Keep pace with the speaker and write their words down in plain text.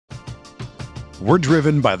We're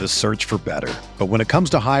driven by the search for better. But when it comes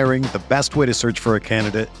to hiring, the best way to search for a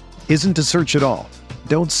candidate isn't to search at all.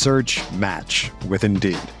 Don't search, match with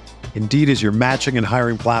Indeed. Indeed is your matching and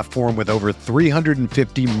hiring platform with over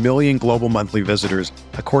 350 million global monthly visitors,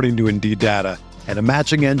 according to Indeed data, and a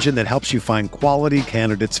matching engine that helps you find quality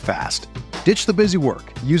candidates fast. Ditch the busy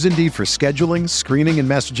work. Use Indeed for scheduling, screening, and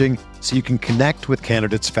messaging so you can connect with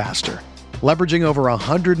candidates faster. Leveraging over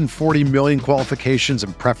 140 million qualifications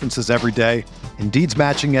and preferences every day, Indeed's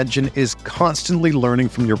matching engine is constantly learning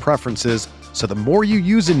from your preferences, so the more you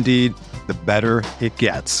use Indeed, the better it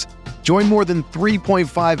gets. Join more than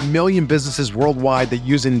 3.5 million businesses worldwide that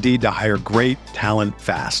use Indeed to hire great talent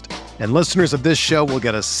fast. And listeners of this show will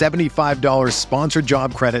get a $75 sponsored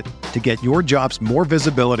job credit to get your jobs more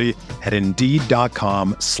visibility at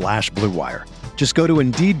Indeed.com/Blue Wire. Just go to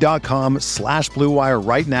Indeed.com/Blue Wire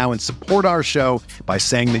right now and support our show by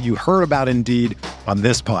saying that you heard about Indeed on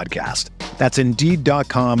this podcast. That's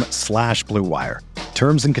Indeed.com/Blue Wire.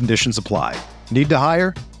 Terms and conditions apply. Need to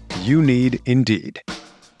hire? You need Indeed.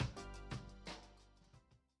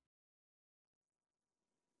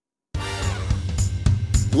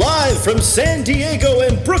 Live from San Diego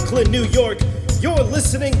and Brooklyn, New York, you're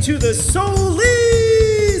listening to the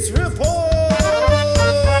Solis Report.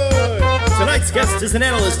 Tonight's guest is an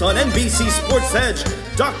analyst on NBC Sports Edge,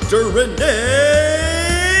 Dr.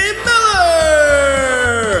 Renee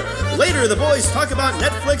Miller. Later, the boys talk about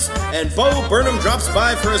Netflix, and Bo Burnham drops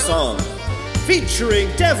by for a song. Featuring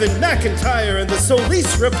Devin McIntyre and the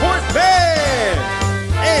Solis Report Band.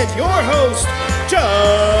 And your host, John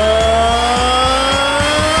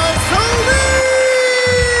Solis!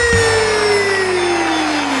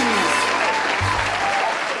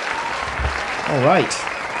 All right.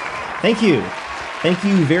 Thank you. Thank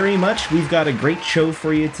you very much. We've got a great show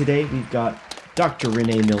for you today. We've got Dr.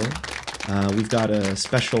 Renee Miller. We've got a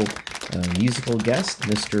special musical guest,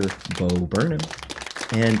 Mr. Bo Burnham.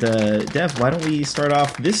 And Dev, why don't we start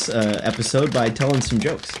off this episode by telling some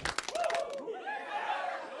jokes?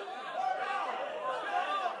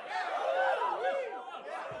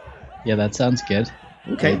 Yeah, that sounds good.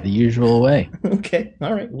 Okay. The usual way. Okay.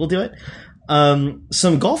 All right. We'll do it.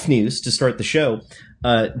 Some golf news to start the show.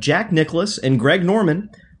 Jack Nicklaus and Greg Norman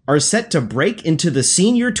are set to break into the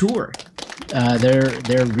senior tour.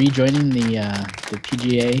 They're rejoining the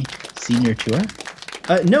PGA Senior Tour.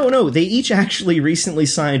 No. They each actually recently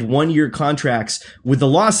signed one-year contracts with the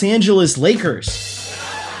Los Angeles Lakers.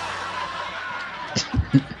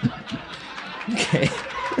 Okay.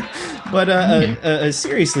 But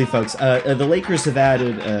seriously, folks, the Lakers have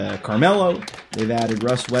added Carmelo. They've added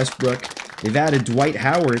Russ Westbrook. They've added Dwight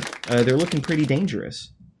Howard. They're looking pretty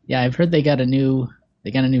dangerous. Yeah, I've heard they got a new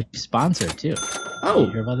sponsor too. Oh, did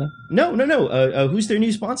you hear about that? No. Who's their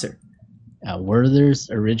new sponsor? Werther's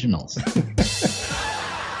Originals.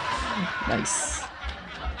 Nice.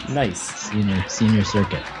 Senior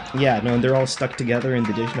circuit. Yeah, no, they're all stuck together in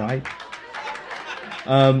the dish. No,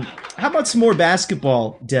 how about some more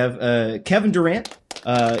basketball, Dev? Kevin Durant,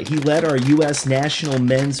 he led our U.S. national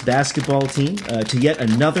men's basketball team to yet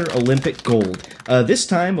another Olympic gold, this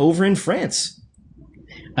time over in France.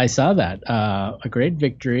 I saw that. A great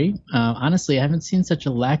victory. Honestly, I haven't seen such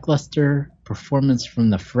a lackluster performance from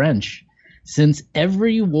the French since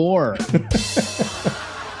every war.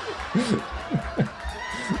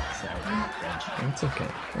 That's okay.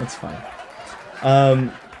 That's fine.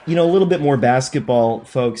 A little bit more basketball,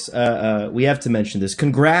 folks. We have to mention this.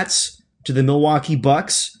 Congrats to the Milwaukee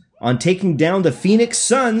Bucks on taking down the Phoenix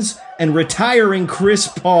Suns and retiring Chris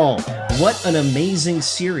Paul. What an amazing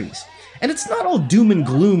series. And it's not all doom and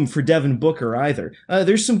gloom for Devin Booker either.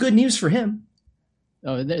 There's some good news for him.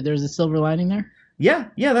 Oh, there's a silver lining there? Yeah,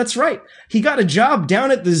 that's right. He got a job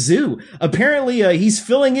down at the zoo. Apparently, he's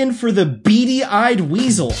filling in for the beady-eyed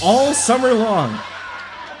weasel all summer long.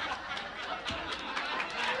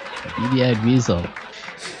 Beady-eyed weasel.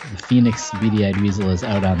 The Phoenix beady-eyed weasel is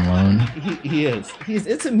out on loan. He is.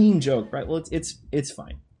 It's a mean joke, right? Well, it's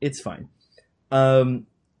fine. It's fine.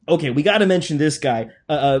 Okay, we got to mention this guy,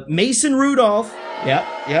 Mason Rudolph. Yep.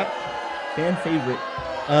 Fan favorite.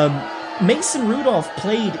 Mason Rudolph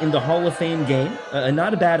played in the Hall of Fame game.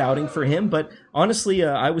 Not a bad outing for him, but honestly,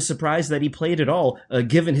 I was surprised that he played at all,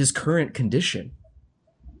 given his current condition.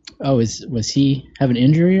 Oh, was he have an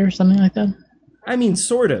injury or something like that? I mean,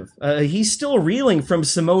 sort of. He's still reeling from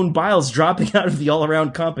Simone Biles dropping out of the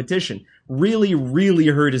all-around competition. Really, really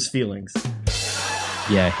hurt his feelings.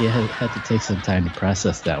 Yeah, he had to take some time to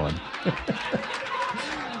process that one.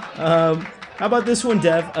 How about this one,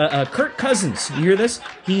 Dev? Kirk Cousins, you hear this?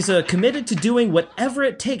 He's committed to doing whatever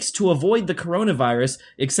it takes to avoid the coronavirus,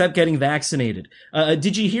 except getting vaccinated.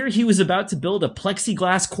 Did you hear he was about to build a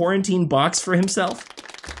plexiglass quarantine box for himself?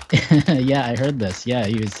 Yeah, I heard this. Yeah,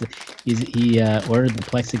 he ordered the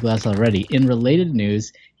plexiglass already. In related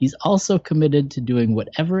news, he's also committed to doing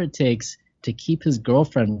whatever it takes to keep his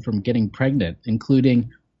girlfriend from getting pregnant,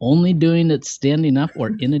 including only doing it standing up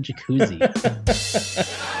or in a jacuzzi.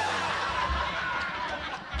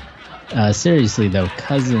 Seriously, though,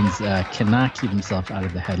 Cousins cannot keep himself out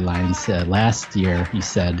of the headlines. Last year, he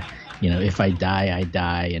said, if I die, I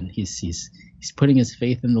die. And he's putting his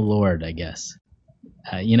faith in the Lord, I guess.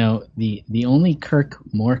 The only Kirk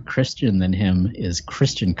more Christian than him is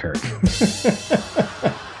Christian Kirk.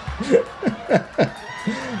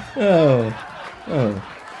 Oh.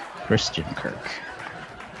 Christian Kirk.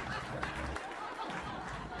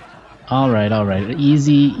 All right.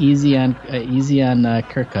 Easy on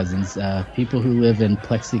Kirk Cousins. People who live in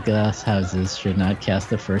plexiglass houses should not cast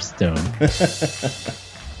the first stone.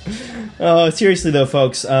 Oh, seriously though,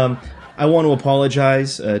 folks, I want to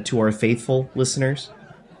apologize to our faithful listeners.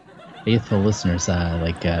 Faithful listeners,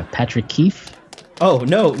 like Patrick Keefe. Oh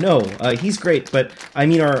no, he's great, but I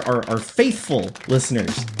mean our faithful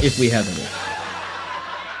listeners, if we have any.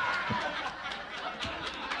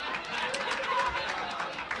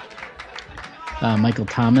 Michael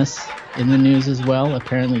Thomas in the news as well.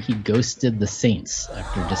 Apparently he ghosted the Saints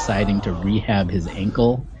after deciding to rehab his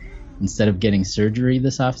ankle instead of getting surgery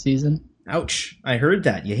this offseason. Ouch. I heard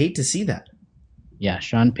that. You hate to see that. Yeah,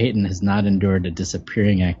 Sean Payton has not endured a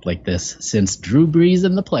disappearing act like this since Drew Brees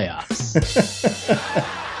in the playoffs.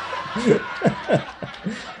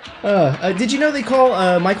 Did you know they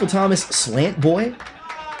call Michael Thomas Slant Boy?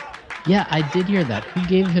 Yeah, I did hear that. Who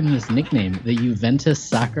gave him this nickname? The Juventus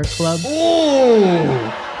Soccer Club?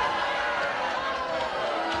 Oh!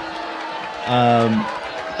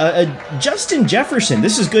 Justin Jefferson,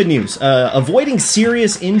 this is good news. Avoiding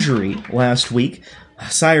serious injury last week.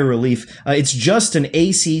 Sigh of relief. It's just an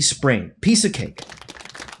AC sprain. Piece of cake.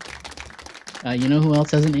 You know who else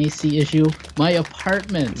has an AC issue? My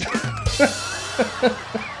apartment. It's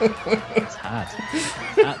hot.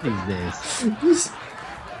 Hot these days.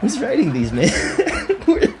 Who's writing these, man?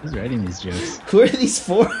 Who's writing these jokes? Who are these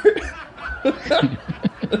for?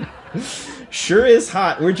 Sure is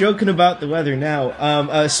hot. We're joking about the weather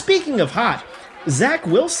now. Speaking of hot, Zach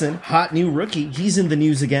Wilson, hot new rookie, he's in the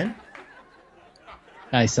news again.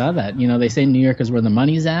 I saw that. They say New York is where the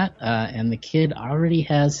money's at, and the kid already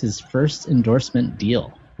has his first endorsement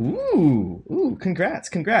deal. Ooh, congrats.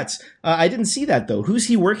 I didn't see that, though. Who's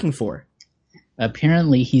he working for?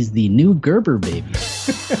 Apparently, he's the new Gerber baby.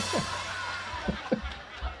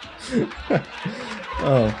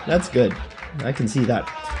 Oh, that's good. I can see that.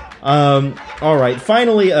 All right.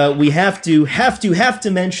 Finally, we have to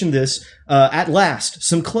mention this. At last,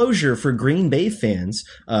 some closure for Green Bay fans.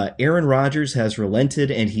 Aaron Rodgers has relented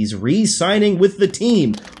and he's re-signing with the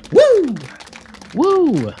team. Woo!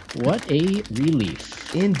 Woo! What a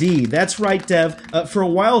relief. Indeed. That's right, Dev. For a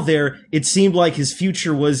while there, it seemed like his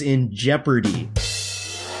future was in jeopardy.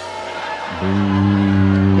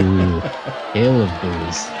 Boo. Hail of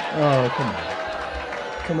booze. Oh,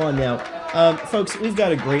 come on now. Folks, we've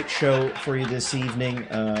got a great show for you this evening.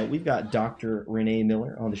 We've got Dr. Renee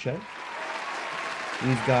Miller on the show.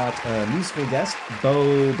 We've got a musical guest,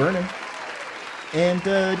 Bo Burnham. And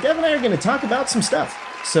Dev and I are going to talk about some stuff.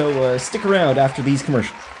 So stick around after these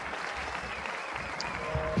commercials.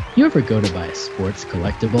 You ever go to buy a sports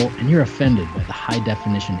collectible and you're offended by the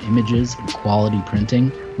high-definition images and quality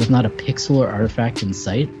printing with not a pixel or artifact in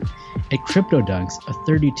sight? At CryptoDunks, a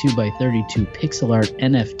 32 by 32 pixel art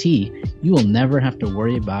NFT, you will never have to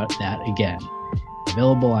worry about that again.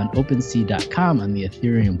 Available on OpenSea.com on the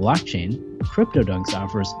Ethereum blockchain, CryptoDunks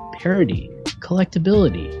offers parity,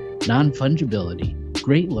 collectability, non-fungibility,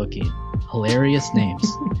 great-looking, hilarious names.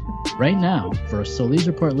 Right now, for Solis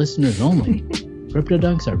Report listeners only,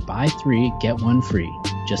 CryptoDunks are buy 3, get 1 free.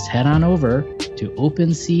 Just head on over to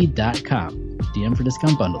OpenSea.com. DM for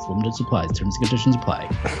discount bundles, limited supplies, terms and conditions apply.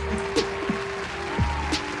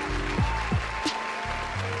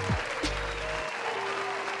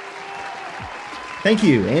 Thank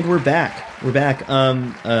you, and we're back.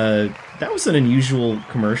 That was an unusual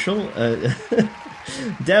commercial.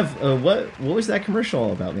 Dev, what was that commercial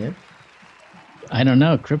all about, man? I don't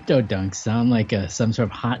know. CryptoDunks sound like some sort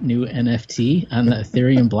of hot new NFT on the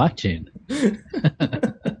Ethereum blockchain.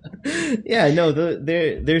 Yeah, no,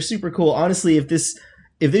 they're super cool. Honestly, if this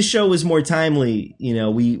show was more timely,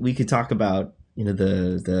 we could talk about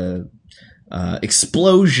the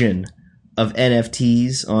explosion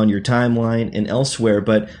NFTs on your timeline and elsewhere.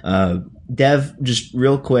 But Dev, just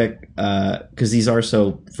real quick, because these are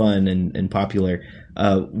so fun and popular,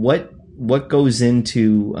 what goes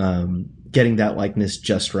into getting that likeness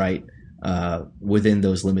just right within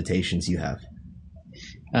those limitations you have?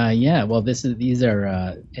 Yeah, well, these are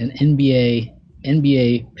an NBA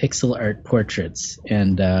pixel art portraits,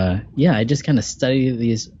 and I just kind of study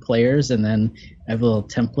these players, and then I have a little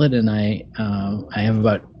template, and I have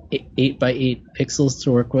about 8 by 8 pixels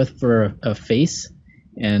to work with for a face,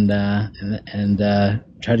 and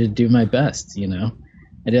try to do my best.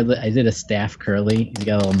 I did a staff curly. He's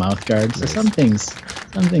got a little mouth guard. So some things,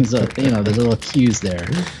 there's a little cues there.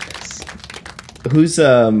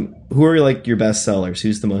 Who are like your best sellers?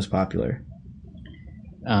 Who's the most popular?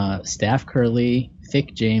 Staff curly,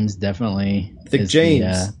 Thick James definitely. Thick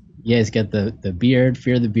James. He's got the beard,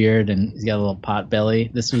 fear the beard, and he's got a little pot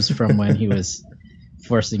belly. This was from when he was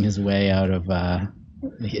forcing his way out of the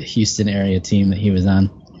Houston area team that he was on.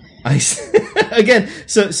 Again,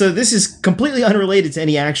 so this is completely unrelated to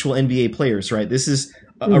any actual NBA players, right? This is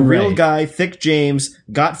a real guy, Thick James,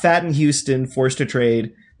 got fat in Houston, forced to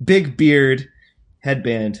trade, big beard,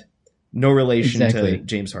 headband, no relation to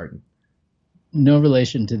James Harden. No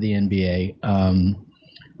relation to the NBA.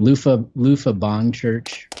 Lufa Bong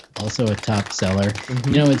Church, also a top seller.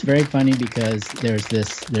 Mm-hmm. It's very funny because there's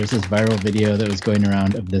this viral video that was going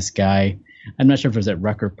around of this guy. I'm not sure if it was at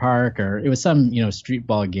Rucker Park or it was some street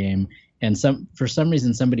ball game, and for some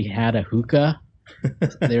reason somebody had a hookah.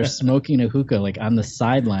 They're smoking a hookah like on the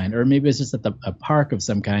sideline, or maybe it's just at a park of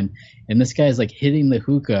some kind, and this guy's like hitting the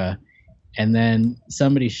hookah, and then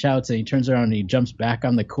somebody shouts and he turns around and he jumps back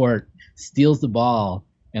on the court, steals the ball,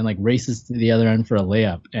 and like races to the other end for a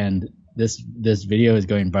layup. And this video is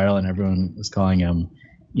going viral, and everyone was calling him,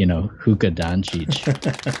 Hookah Doncic,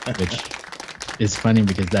 which is funny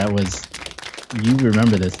because that was, you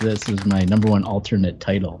remember this was my number one alternate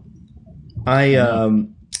title.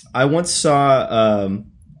 I once saw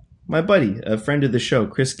my buddy, a friend of the show,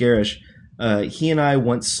 Chris Garish. He and I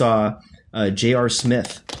once saw J.R.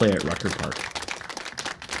 Smith play at Rucker Park.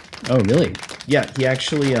 Oh, really? Yeah, he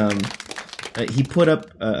actually he put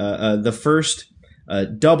up the first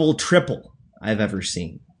double-triple I've ever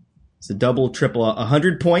seen. It's a double-triple,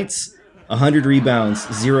 100 points, 100 rebounds,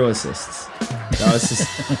 0 assists. That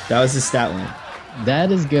was his stat line.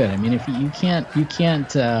 That is good. I mean, if you can't.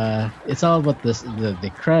 It's all about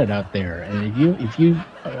the credit out there. And if you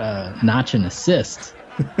notch an assist,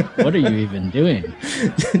 what are you even doing?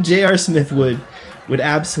 J.R. Smith would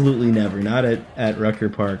absolutely never, not at Rucker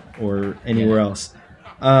Park or anywhere else.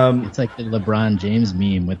 It's like the LeBron James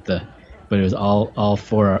meme but it was all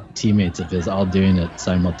 4 teammates of his all doing it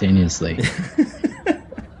simultaneously.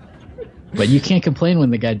 But you can't complain when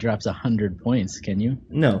the guy drops 100 points, can you?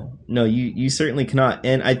 No, you certainly cannot.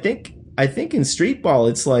 And I think in street ball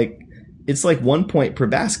it's like 1 point per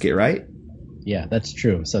basket, right? Yeah, that's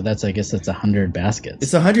true. So I guess that's 100 baskets.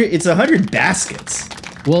 It's 100 baskets.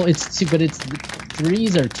 Well, it's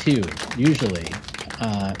threes are 2 usually.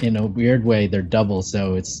 In a weird way, they're double,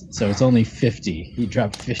 so it's only 50. He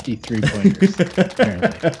dropped 53 pointers.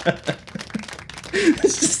 Apparently.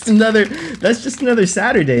 That's just another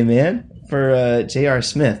Saturday, man, for J.R.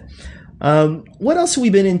 Smith. What else have we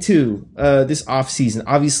been into this off season?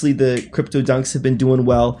 Obviously, the crypto dunks have been doing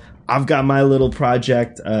well. I've got my little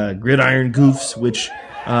project, Gridiron Goofs, which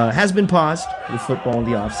has been paused with football in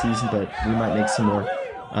the off season, but we might make some more.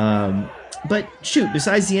 But shoot,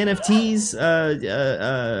 besides the NFTs,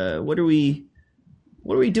 what are we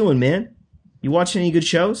doing, man? You watching any good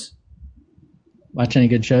shows? Watch any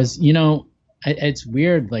good shows? It's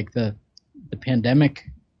weird. Like the pandemic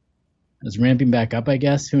is ramping back up, I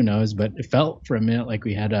guess. Who knows? But it felt for a minute like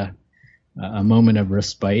we had a moment of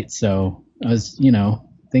respite. So I was,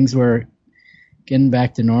 things were getting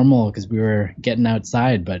back to normal because we were getting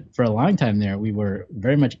outside. But for a long time there, we were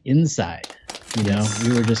very much inside. We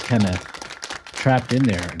were just kind of trapped in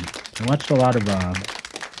there. And I watched a lot of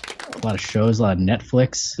shows, a lot of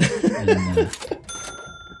Netflix. And,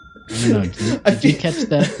 I don't know. Did you catch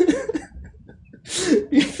that?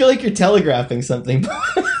 You feel like you're telegraphing something.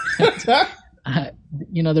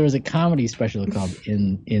 There was a comedy special called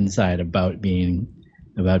Inside about being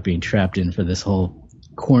trapped in for this whole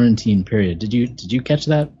quarantine period. Did you catch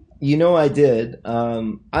that? I did.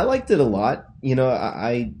 I liked it a lot.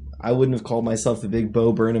 I wouldn't have called myself a big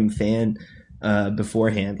Bo Burnham fan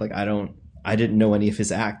beforehand. Like I didn't know any of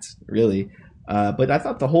his act really. But I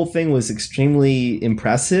thought the whole thing was extremely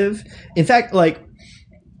impressive. In fact,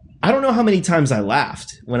 I don't know how many times I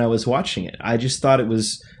laughed when I was watching it. I just thought it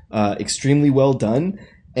was extremely well done.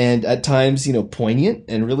 and at times, poignant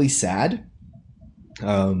and really sad.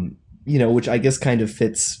 Which I guess kind of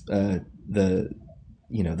fits the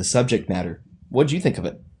subject matter. What did you think of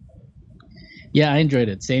it? Yeah, I enjoyed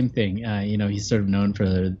it. Same thing. He's sort of known for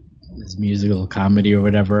his musical comedy or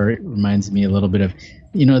whatever. It reminds me a little bit of,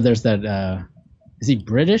 there's that. Is he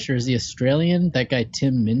British or is he Australian? That guy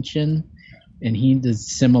Tim Minchin, and he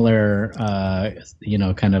does similar,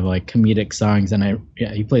 kind of like comedic songs. And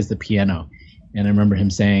he plays the piano. And I remember him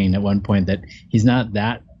saying at one point that he's not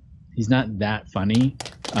that funny,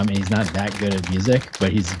 and he's not that good at music,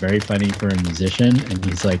 but he's very funny for a musician, and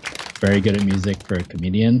he's like very good at music for a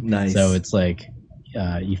comedian. Nice. So it's like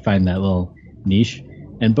you find that little niche.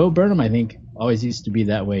 And Bo Burnham, I think, always used to be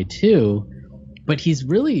that way too, but he's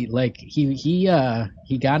really like he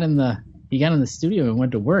got in the studio and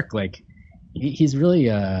went to work. Like he's really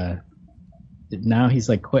now he's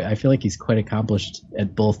like quite. I feel like he's quite accomplished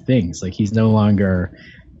at both things. Like he's no longer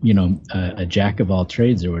a jack of all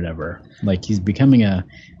trades or whatever. Like he's becoming a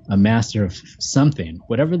master of something.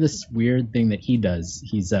 Whatever this weird thing that he does,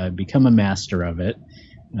 he's become a master of it,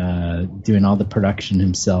 doing all the production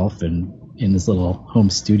himself and in his little home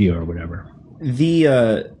studio or whatever.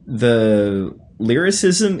 The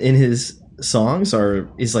lyricism in his songs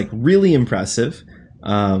is like really impressive.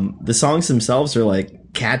 The songs themselves are like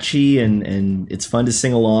catchy and it's fun to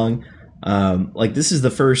sing along. Like this is the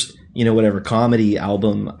first comedy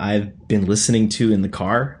album I've been listening to in the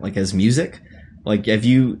car, like as music. Like have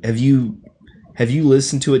you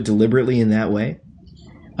listened to it deliberately in that way?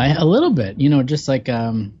 A little bit, just like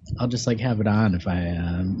I'll just like have it on if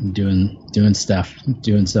I'm doing stuff,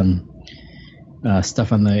 doing some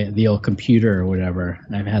stuff on the old computer or whatever.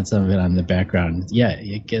 And I've had some of it on the background. Yeah,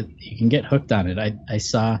 you can get hooked on it. I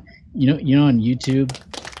saw on YouTube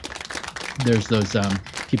there's those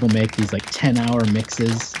people make these like 10-hour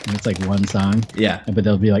mixes and it's like one song. Yeah. But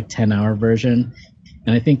there'll be like 10-hour version.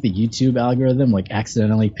 And I think the YouTube algorithm like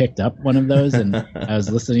accidentally picked up one of those, and I was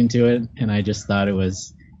listening to it and I just thought it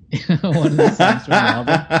was one of the songs from the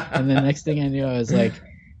album. And the next thing I knew, I was like,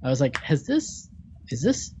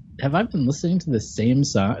 have I been listening to the same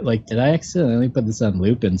song? Like, did I accidentally put this on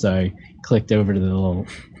loop? And so I clicked over to the little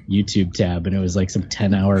YouTube tab, and it was like some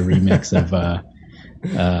 10-hour remix of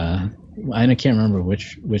I can't remember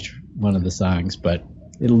which one of the songs, but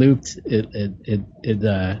it looped.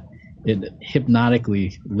 It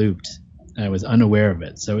hypnotically looped. I was unaware of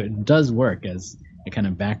it, so it does work as a kind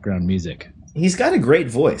of background music. He's got a great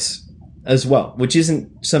voice as well, which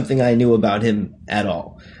isn't something I knew about him at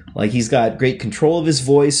all. Like he's got great control of his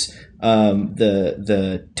voice.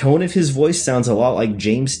 The tone of his voice sounds a lot like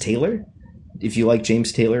James Taylor. If you like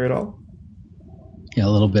James Taylor at all, yeah, a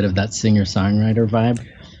little bit of that singer-songwriter vibe.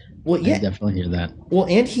 Well, yeah, I definitely hear that. Well,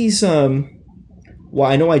 and he's well,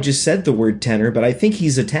 I know I just said the word tenor, but I think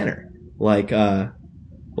he's a tenor, like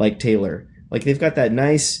Taylor. Like they've got that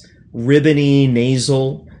nice ribbony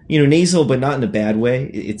nasal, nasal, but not in a bad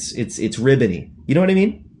way. It's ribbony. You know what I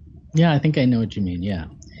mean? Yeah, I think I know what you mean. Yeah,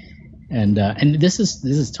 and this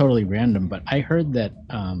is totally random, but I heard that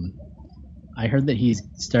he's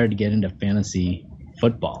started to get into fantasy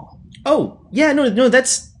football. Oh yeah, no,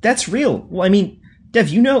 that's real. Well, I mean, Dev,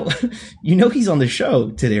 you know he's on the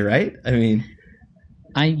show today, right? I mean,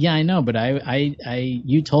 I know, but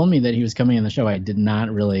you told me that he was coming on the show. I did not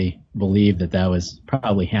really believe that was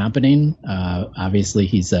probably happening. Obviously,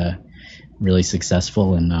 he's really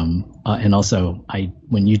successful, and also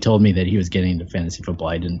when you told me that he was getting into fantasy football,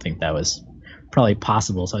 I didn't think that was probably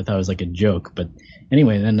possible. So I thought it was like a joke. But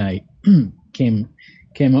anyway, then I came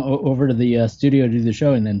over to the studio to do the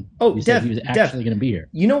show, and then you said he was actually going to be here.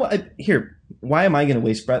 You know what? Here, why am I going to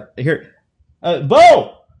waste breath? Here,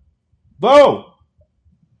 Bo.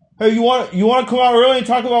 Hey, you want to come out early and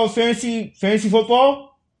talk about fantasy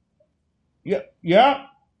football? Yeah.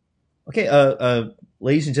 Okay,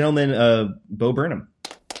 ladies and gentlemen, Bo Burnham.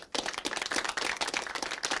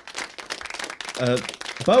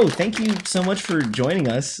 Bo, thank you so much for joining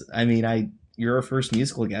us. I mean, you're our first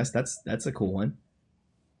musical guest. That's a cool one.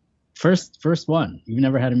 First one. You've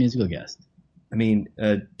never had a musical guest. I mean,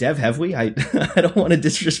 Dev, have we? I don't want to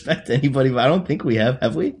disrespect anybody, but I don't think we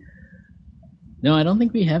have we? No, I don't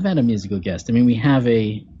think we have had a musical guest. I mean, we have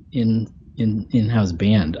a in-house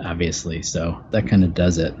band, obviously, so that kind of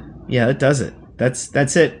does it. Yeah, it does it.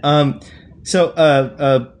 That's it.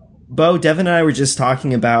 So, Bo, Devin and I were just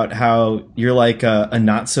talking about how you're like a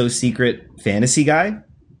not so secret fantasy guy.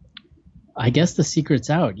 I guess the secret's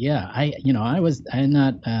out. Yeah, I was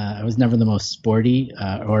never the most sporty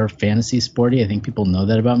or fantasy sporty. I think people know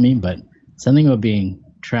that about me, but something about being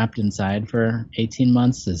trapped inside for 18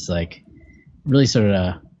 months is like really sort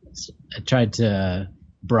of. I tried to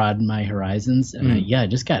broaden my horizons, and I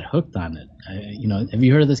just got hooked on it. Have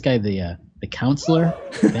you heard of this guy, the counselor,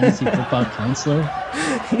 fantasy football counselor?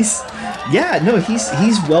 He's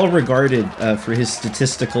well regarded for his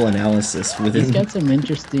statistical analysis. He's got some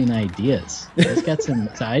interesting ideas. He's got some.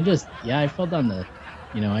 So I fell down the,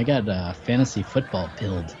 I got a fantasy football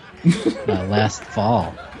build last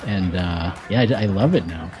fall, and I love it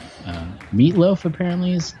now. Meatloaf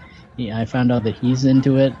apparently is. I found out that he's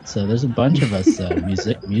into it. So there's a bunch of us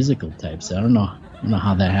musical types. I don't know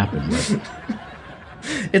how that happened. But.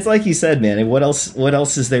 It's like you said, man. And what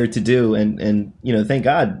else is there to do? And thank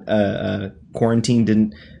God, quarantine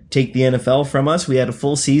didn't take the NFL from us. We had a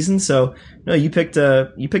full season, so no, you picked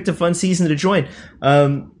a fun season to join.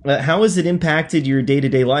 How has it impacted your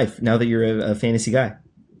day-to-day life now that you're a fantasy guy?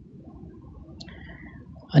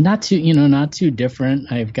 Not too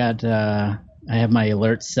different. I've got I have my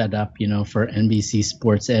alerts set up, for NBC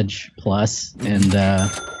Sports Edge Plus and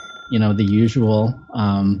the usual.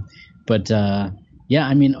 I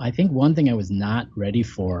think one thing I was not ready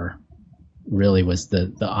for really was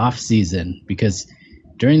the off season, because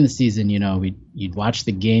during the season, you'd watch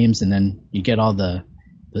the games and then you get all the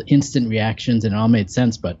instant reactions and it all made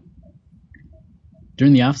sense. But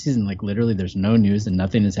during the off season, like literally there's no news and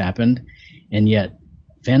nothing has happened. And yet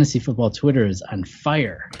fantasy football Twitter is on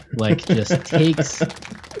fire, like just takes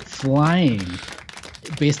flying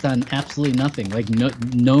based on absolutely nothing, like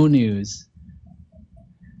no news,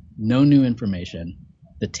 no new information.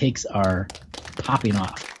 The takes are popping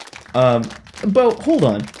off. But hold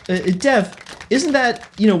on, Dev, isn't that,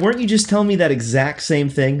 weren't you just telling me that exact same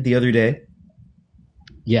thing the other day?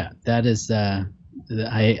 Yeah, that is, I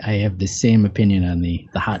have the same opinion on the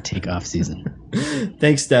hot take off season.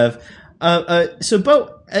 Thanks, Dev. So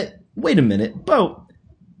Bo, wait a minute, Bo,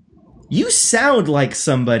 you sound like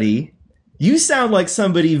somebody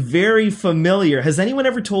very familiar. Has anyone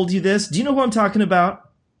ever told you this? Do you know who I'm talking about?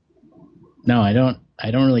 No, I don't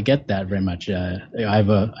really get that very much. I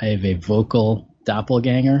have a vocal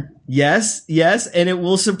doppelganger. Yes, and it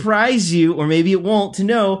will surprise you, or maybe it won't, to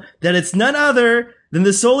know that it's none other than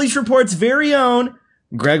the Solis Report's very own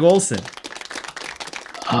Greg Olsen.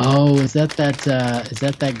 Oh, is that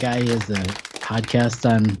that guy who has a podcast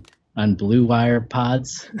on Blue Wire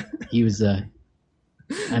Pods? He was I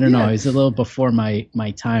don't know. He was a little before my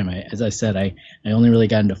time. As I said, I only really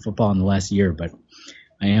got into football in the last year, but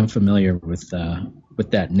I am familiar with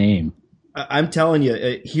that name. I'm telling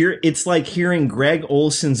you, here it's like hearing Greg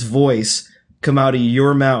Olsen's voice come out of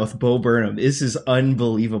your mouth, Bo Burnham. This is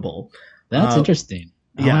unbelievable. That's interesting.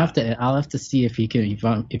 I'll have to see if he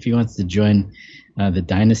wants to join the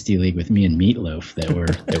Dynasty League with me and Meatloaf that we're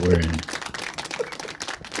in.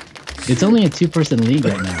 It's only a 2-person league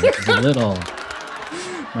right now. It's a little.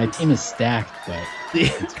 My team is stacked, but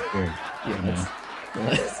it's weird.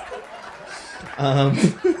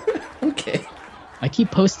 Okay. I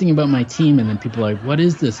keep posting about my team, and then people are like, "What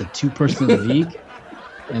is this? A 2-person league?"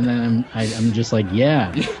 And then I'm just like,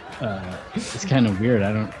 "Yeah." It's kind of weird.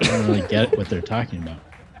 I don't really get what they're talking about.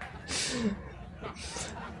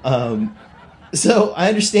 So I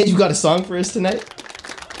understand you got a song for us tonight.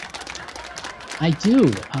 I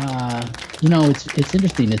do. It's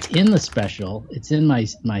interesting. It's in the special. It's in my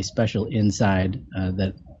special Inside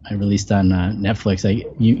that I released on Netflix.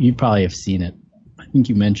 You probably have seen it. I think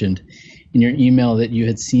you mentioned in your email that you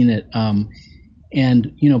had seen it.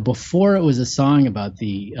 And before it was a song about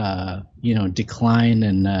the decline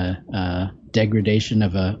and degradation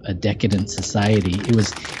of a decadent society. It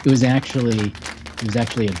was actually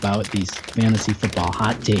about these fantasy football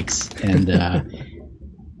hot takes, and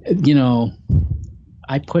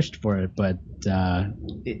I pushed for it, but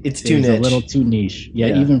it's too niche. A little too niche.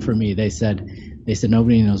 Yeah, even for me. They said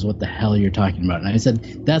nobody knows what the hell you're talking about, and I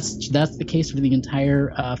said that's the case for the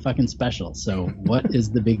entire fucking special. So what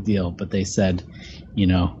is the big deal? But they said,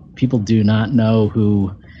 people do not know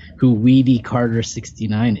who Weedy Carter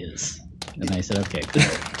 69 is, and I said okay.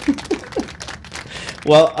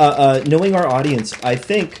 Well, knowing our audience, I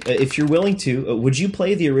think if you're willing to, would you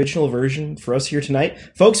play the original version for us here tonight,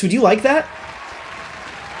 folks? Would you like that?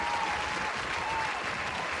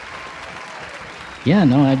 Yeah,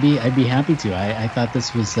 no, I'd be happy to. I thought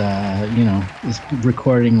this was, this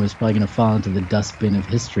recording was probably going to fall into the dustbin of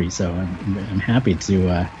history. So I'm happy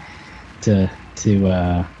to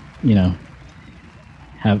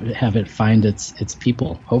have it find its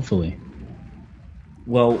people. Hopefully.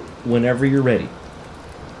 Well, whenever you're ready.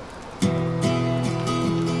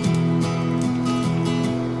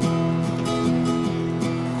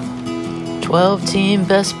 "12-team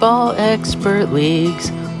best ball expert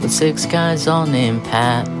leagues with 6 guys all named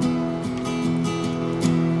Pat.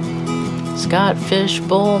 Scott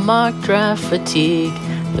Fishbowl mock draft fatigue,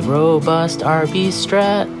 the robust RB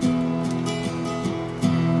strat.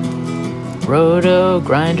 Roto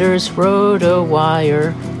Grinders, Roto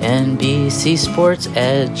Wire, NBC Sports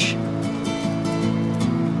Edge.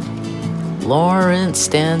 Lawrence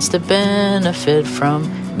stands to benefit from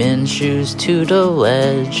Minshew's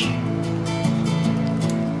tutelage.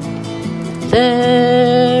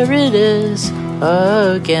 There it is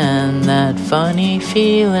again, that funny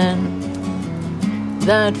feeling.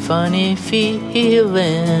 That funny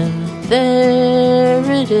feeling. There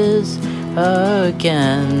it is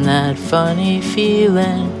again, that funny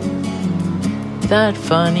feeling. That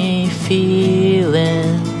funny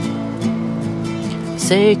feeling.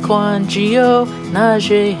 Saquon, Gio,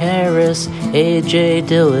 Najee Harris, AJ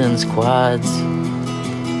Dillon's quads.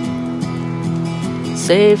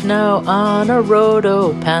 Save now on a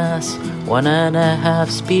roto pass, 1.5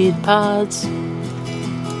 speed pods.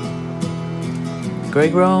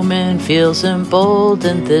 Greg Roman feels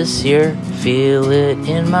emboldened this year, feel it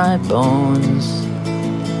in my bones.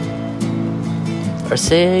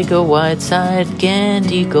 Arcega, Whiteside,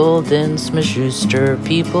 Gandy, Golden, Smith-Schuster,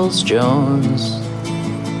 Peoples-Jones.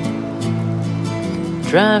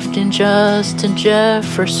 Drafting Justin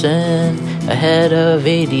Jefferson ahead of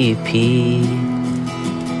ADP.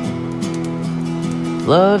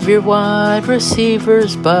 Love your wide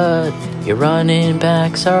receivers, but your running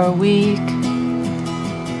backs are weak.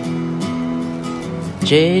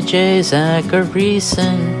 JJ,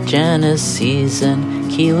 Zacharyson, Janice Season,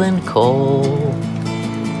 Keelan Cole.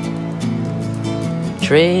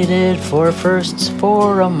 Traded 4 firsts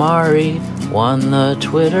for Amari, won the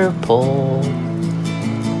Twitter poll.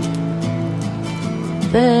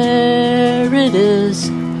 There it is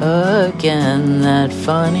again, that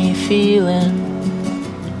funny feeling.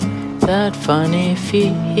 That funny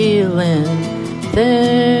feeling.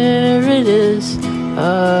 There it is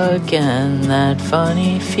again, that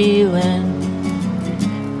funny feeling.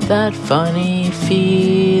 That funny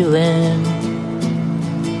feeling.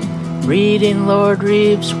 Reading Lord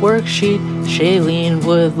Reeves' worksheet, Shailene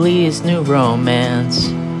Woodley's new romance.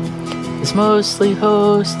 Is mostly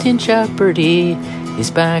hosting Jeopardy. He's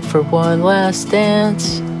back for one last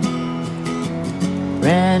dance.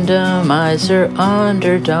 Randomizer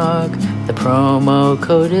underdog, the promo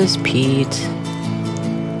code is Pete.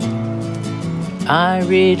 I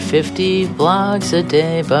read 50 blogs a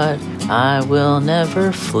day, but I will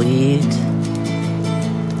never fleet.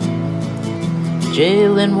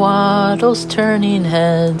 Jalen Waddle's turning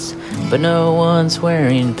heads, but no one's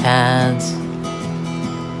wearing pads.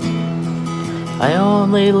 I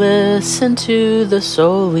only listen to the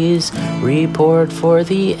Solis report for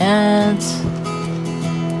the ads.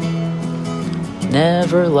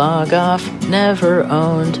 Never log off, never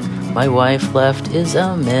owned, my wife left is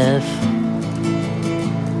a myth.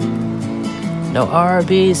 No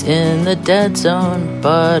RBs in the dead zone,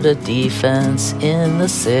 but a defense in the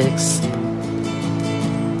 6th.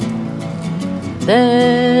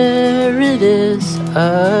 There it is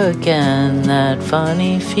again, that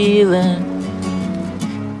funny feeling.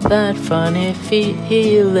 That funny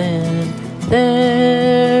feeling.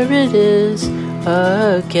 There it is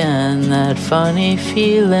again, that funny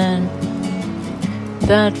feeling.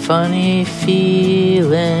 That funny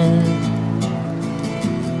feeling.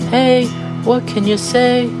 Hey, what can you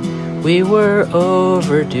say? We were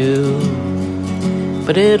overdue,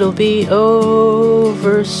 but it'll be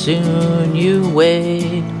over soon, you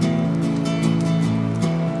wait.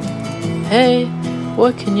 Hey,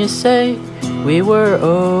 what can you say? We were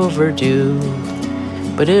overdue,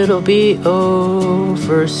 but it'll be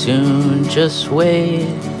over soon, just wait.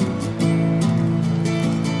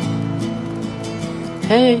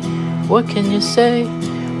 Hey, what can you say?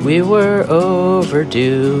 We were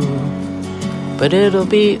overdue, but it'll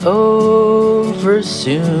be over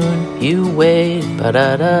soon, you wait.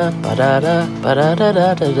 Ba-da-da, ba-da-da,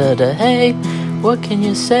 ba-da-da-da-da-da. Hey, what can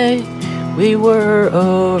you say? We were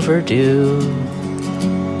overdue,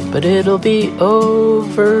 but it'll be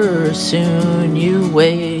over soon, you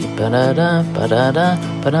wait. Ba-da-da, ba-da-da,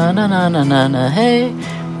 ba-da-na-na-na-na. Hey,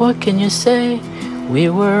 what can you say? We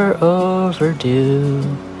were overdue,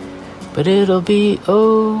 but it'll be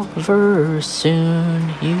over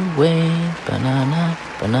soon, you wait. Banana,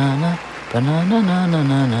 banana,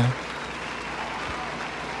 banana-na-na-na-na.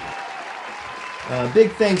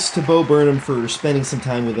 Big thanks to Bo Burnham for spending some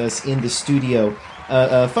time with us in the studio.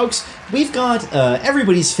 Folks, we've got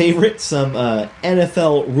everybody's favorite, some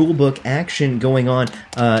NFL rulebook action going on.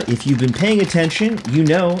 If you've been paying attention, you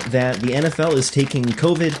know that the NFL is taking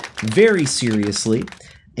COVID very seriously.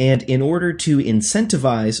 And in order to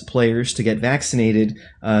incentivize players to get vaccinated,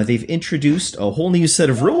 they've introduced a whole new set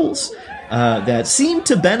of rules that seem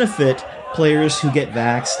to benefit players who get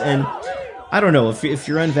vaxxed. And I don't know, if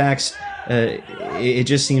you're unvaxxed, it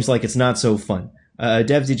just seems like it's not so fun. Dev,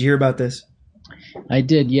 did you hear about this? I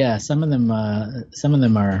did, yeah. Some of them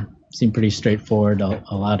seem pretty straightforward. A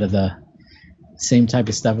lot of the same type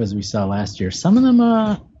of stuff as we saw last year. Some of them,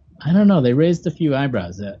 I don't know, they raised a few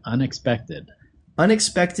eyebrows. Unexpected.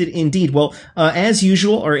 Unexpected indeed. Well, as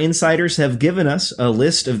usual, our insiders have given us a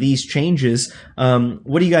list of these changes.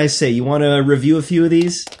 What do you guys say? You want to review a few of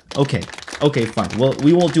these? Okay, fine. Well,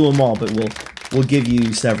 we won't do them all, but we'll give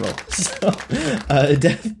you several. So,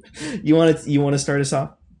 Dev, you want to start us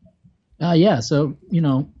off? Yeah. So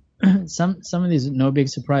some of these, no big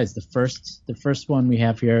surprise. The first one we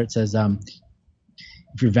have here, it says,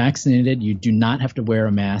 if you're vaccinated, you do not have to wear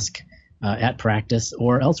a mask at practice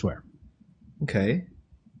or elsewhere. Okay.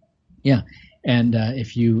 Yeah, and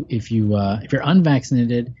if you're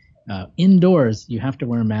unvaccinated, indoors you have to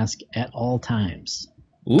wear a mask at all times.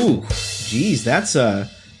 Ooh, geez, that's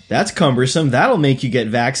cumbersome. That'll make you get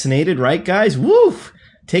vaccinated, right, guys? Woo!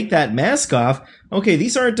 Take that mask off. Okay,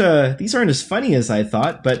 these aren't as funny as I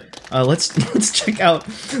thought, but let's check out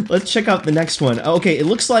the next one. Okay, it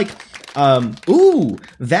looks like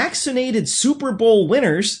vaccinated Super Bowl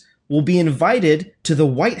winners will be invited to the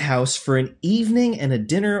White House for an evening and a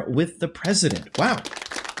dinner with the president. Wow,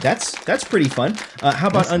 that's pretty fun. How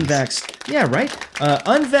about unvaxxed? Yeah, right.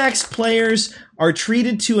 Unvaxxed players are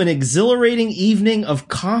treated to an exhilarating evening of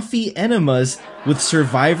coffee enemas with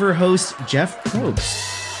Survivor host Jeff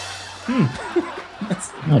Probst.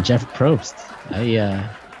 Oh, Jeff Probst. I'd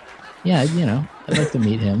like to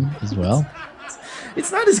meet him as well.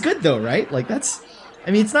 It's not as good though, right? Like it's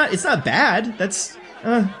not bad. That's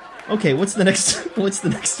okay. What's the next one?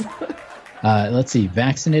 Let's see.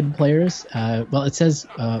 Vaccinated players. Well, it says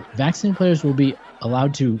vaccinated players will be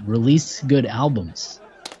allowed to release good albums.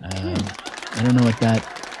 I don't know what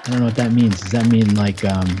that means. Does that mean like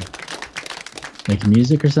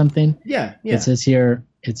music or something? Yeah. It says here.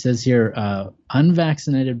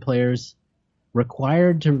 Unvaccinated players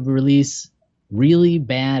required to release really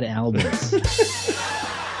bad albums.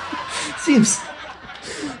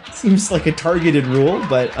 Seems like a targeted rule,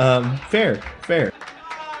 but fair.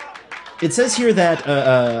 It says here that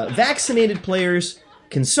vaccinated players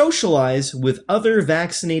can socialize with other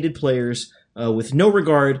vaccinated players with no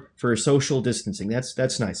regard for social distancing.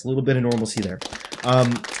 That's nice. A little bit of normalcy there.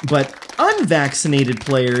 But unvaccinated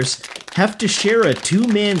players have to share a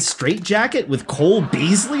two-man straitjacket with Cole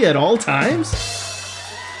Beasley at all times?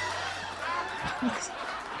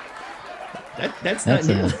 That's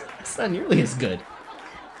not nearly as good.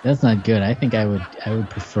 That's not good. I think I would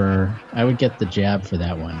get the jab for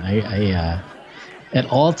that one. I at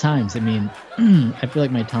all times. I mean, I feel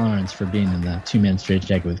like my tolerance for being in the two-man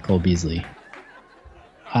straitjacket with Cole Beasley.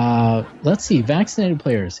 Let's see. Vaccinated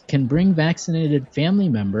players can bring vaccinated family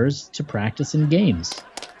members to practice in games.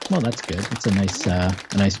 Well, that's good. It's a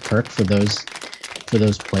nice perk for those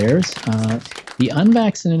players. The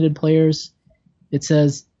unvaccinated players, it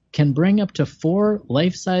says, can bring up to 4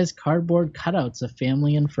 life-size cardboard cutouts of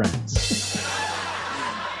family and friends.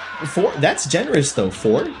 4? That's generous, though.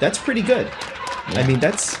 4? That's pretty good. Yeah. I mean,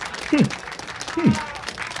 that's...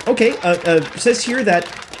 Okay, it says here that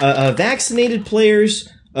vaccinated players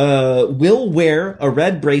will wear a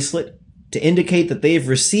red bracelet to indicate that they've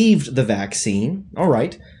received the vaccine. All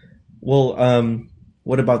right. Well,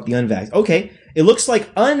 what about the unvaccinated? Okay, it looks like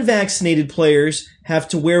unvaccinated players have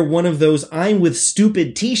to wear one of those I'm with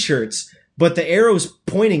stupid t-shirts, but the arrow's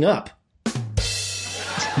pointing up.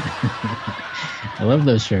 I love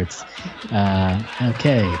those shirts.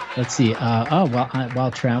 Okay, let's see.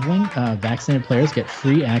 While traveling, vaccinated players get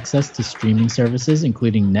free access to streaming services,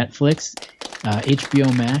 including Netflix,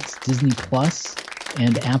 HBO Max, Disney Plus,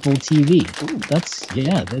 and Apple TV. Ooh. That's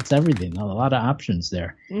everything. A lot of options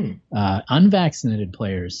there. Unvaccinated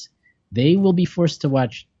players, they will be forced to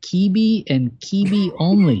watch Quibi and Quibi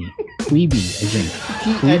only. Quibi, I think.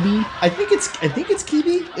 Quibi? I think it's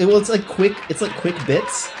Quibi. It's like quick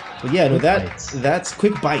bits. But yeah, that's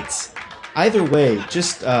quick bites. Either way,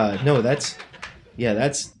 just that's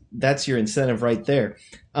your incentive right there.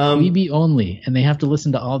 Quibi only, and they have to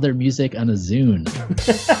listen to all their music on a Zune.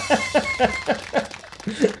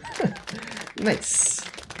 Nice.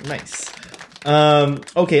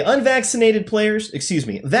 Okay, vaccinated players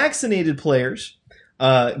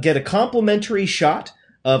get a complimentary shot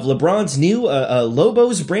of LeBron's new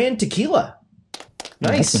Lobos brand tequila.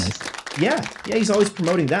 Nice. Nice. Yeah, he's always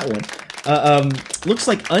promoting that one. Looks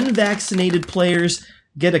like unvaccinated players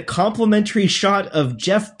get a complimentary shot of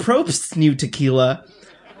Jeff Probst's new tequila,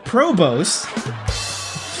 Probos,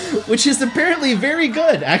 which is apparently very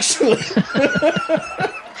good, actually.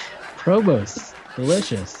 Probos.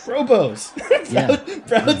 Delicious. Probos. Yeah.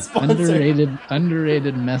 proud sponsor.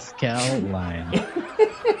 Underrated mezcal line.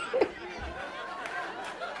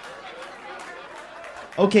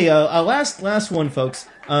 Okay, last one, folks.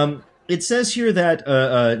 It says here that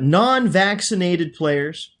non-vaccinated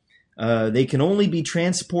players, they can only be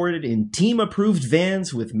transported in team-approved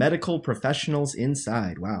vans with medical professionals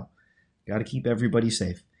inside. Wow. Got to keep everybody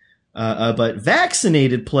safe. But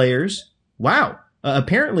vaccinated players, wow.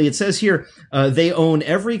 Apparently, it says here, they own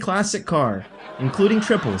every classic car, including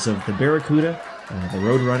triples of the Barracuda, the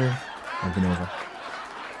Roadrunner, and the Nova.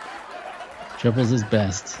 Triples is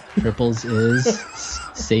best. Triples is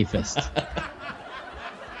safest.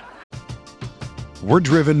 We're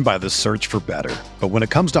driven by the search for better. But when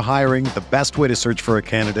it comes to hiring, the best way to search for a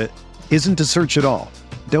candidate isn't to search at all.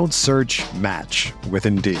 Don't search, match with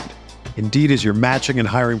Indeed. Indeed is your matching and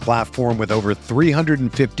hiring platform with over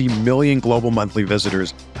 350 million global monthly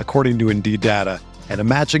visitors, according to Indeed data, and a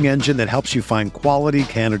matching engine that helps you find quality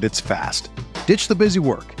candidates fast. Ditch the busy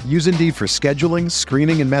work. Use Indeed for scheduling,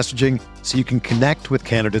 screening, and messaging so you can connect with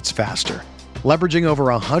candidates faster. Leveraging over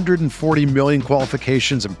 140 million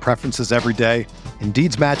qualifications and preferences every day,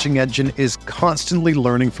 Indeed's matching engine is constantly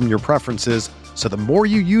learning from your preferences, so the more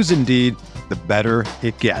you use Indeed, the better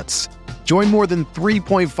it gets. Join more than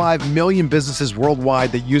 3.5 million businesses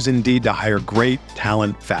worldwide that use Indeed to hire great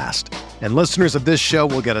talent fast. And listeners of this show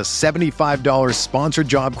will get a $75 sponsored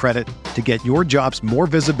job credit to get your jobs more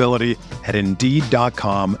visibility at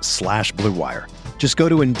Indeed.com/Blue Wire. Just go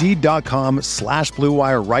to Indeed.com/Blue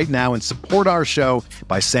Wire right now and support our show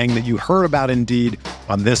by saying that you heard about Indeed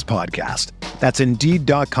on this podcast. That's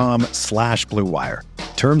Indeed.com/Blue Wire.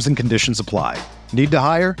 Terms and conditions apply. Need to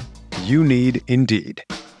hire? You need Indeed.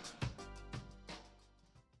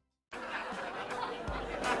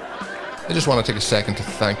 I just want to take a second to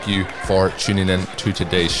thank you for tuning in to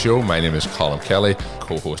today's show. My name is Colin Kelly,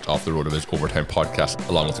 co-host of the Road of His Overtime podcast,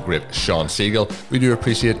 along with the great Sean Siegel. We do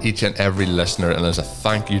appreciate each and every listener, and as a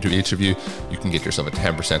thank you to each of you, you can get yourself a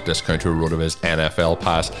 10% discount to a Road of His NFL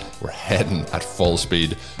pass. We're heading at full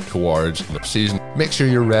speed towards the season. Make sure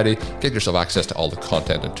you're ready. Get yourself access to all the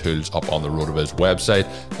content and tools up on the Road of His website.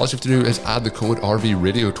 All you have to do is add the code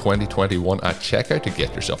RVRadio2021 at checkout to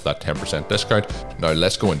get yourself that 10% discount. Now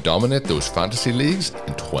let's go and dominate those fantasy leagues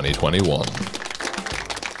in 2021.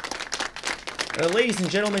 Ladies and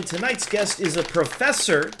gentlemen, tonight's guest is a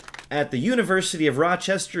professor at the University of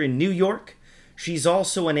Rochester in New York. She's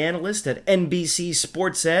also an analyst at NBC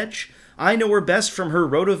Sports Edge. I know her best from her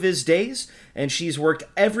RotoViz days, and she's worked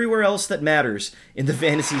everywhere else that matters in the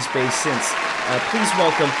fantasy space since. Please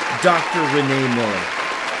welcome Dr. Renee Miller.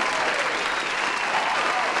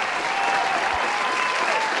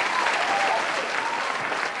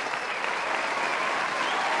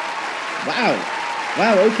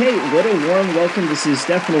 Wow, okay, what a warm welcome. This is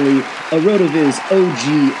definitely a RotoViz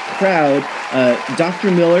OG crowd.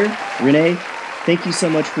 Dr. Miller, Renee, thank you so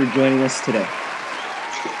much for joining us today.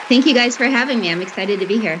 Thank you guys for having me. I'm excited to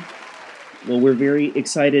be here. Well, we're very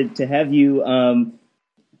excited to have you.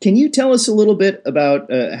 Can you tell us a little bit about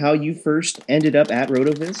how you first ended up at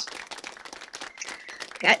RotoViz?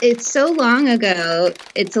 It's so long ago,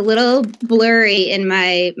 it's a little blurry in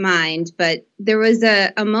my mind, but there was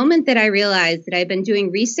a moment that I realized that I've been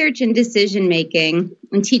doing research and decision making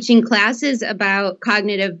and teaching classes about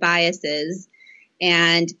cognitive biases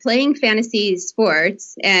and playing fantasy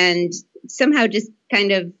sports, and somehow just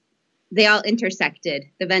kind of they all intersected.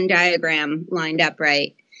 The Venn diagram lined up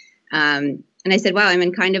right. And I said, wow, I'm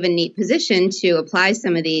in kind of a neat position to apply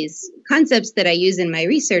some of these concepts that I use in my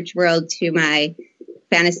research world to my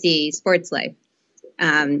fantasy sports life.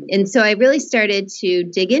 And so I really started to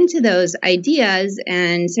dig into those ideas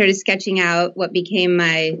and started sketching out what became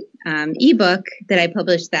my ebook that I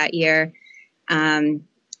published that year. And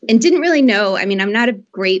didn't really know, I mean, I'm not a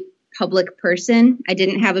great public person. I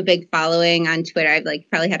didn't have a big following on Twitter. I've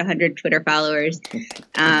probably had 100 Twitter followers.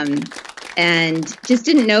 And just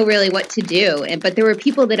didn't know really what to do. But there were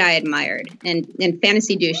people that I admired. And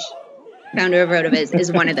Fantasy Douche, founder of RotoViz,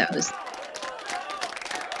 is one of those.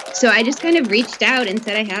 So I just kind of reached out and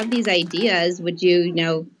said, I have these ideas. Would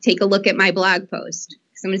you, take a look at my blog post?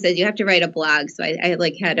 Someone says you have to write a blog. So I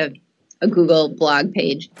had a Google blog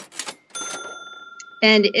page.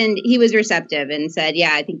 And he was receptive and said,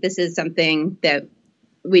 yeah, I think this is something that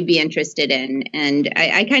we'd be interested in. And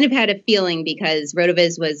I kind of had a feeling because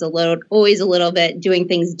RotoViz was always a little bit doing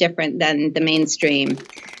things different than the mainstream.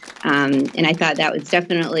 And I thought that was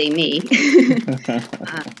definitely me,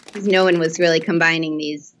 because no one was really combining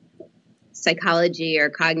these psychology or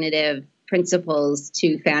cognitive principles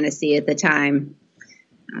to fantasy at the time.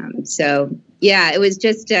 So yeah, it was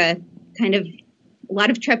just a kind of a lot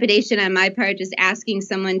of trepidation on my part, just asking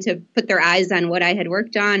someone to put their eyes on what I had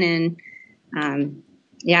worked on, and then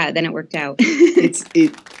it worked out.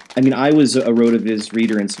 I was a RotoViz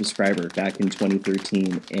reader and subscriber back in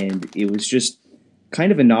 2013, and it was just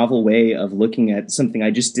kind of a novel way of looking at something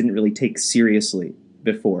I just didn't really take seriously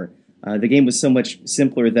before. The game was so much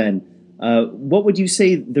simpler then. What would you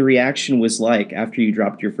say the reaction was like after you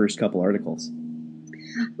dropped your first couple articles?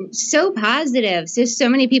 So positive. So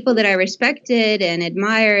many people that I respected and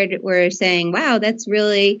admired were saying, wow, that's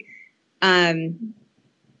really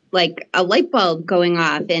like a light bulb going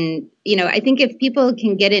off. And, I think if people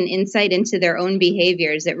can get an insight into their own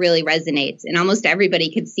behaviors, it really resonates. And almost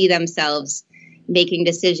everybody could see themselves making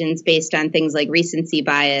decisions based on things like recency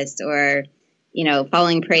bias or,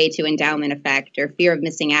 falling prey to endowment effect or fear of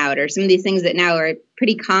missing out, or some of these things that now are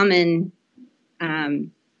pretty common.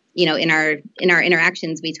 In our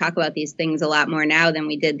interactions, we talk about these things a lot more now than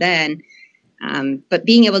we did then. But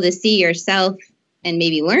being able to see yourself and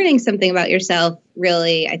maybe learning something about yourself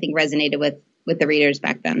really, I think, resonated with the readers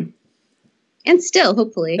back then. And still,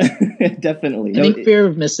 hopefully. Definitely. I think fear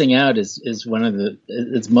of missing out is one of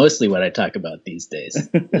it's mostly what I talk about these days.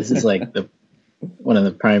 This is like one of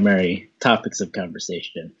the primary topics of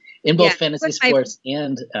conversation in both fantasy sports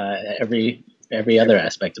and every other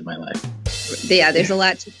aspect of my life. Yeah, there's a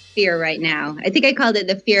lot to fear right now. I think I called it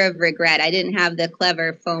the fear of regret. I didn't have the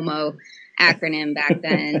clever FOMO acronym back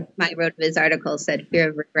then. My RotoViz article said fear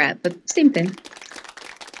of regret, but same thing.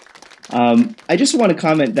 I just want to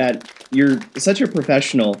comment that you're such a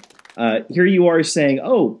professional. Here you are saying,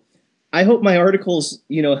 oh, I hope my articles,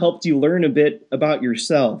 helped you learn a bit about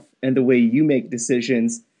yourself and the way you make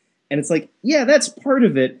decisions. And it's like, yeah, that's part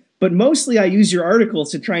of it. But mostly I use your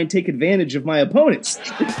articles to try and take advantage of my opponents.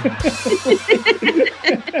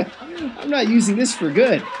 I'm not using this for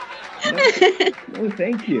good. No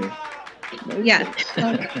thank you. Yeah.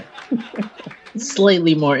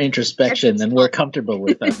 Slightly more introspection than we're comfortable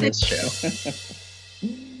with on this show.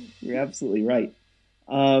 You're absolutely right.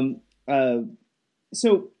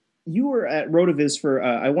 So you were at RotoViz for,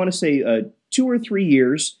 I want to say, 2 or 3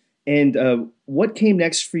 years. And what came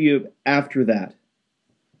next for you after that?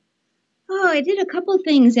 Oh, I did a couple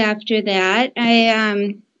things after that.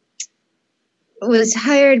 I was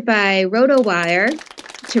hired by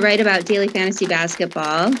RotoWire to write about daily fantasy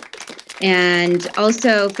basketball and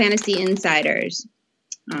also Fantasy Insiders.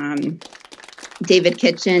 David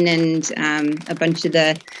Kitchen and a bunch of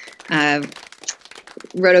the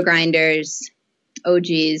Roto Grinders,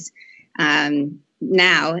 OGs,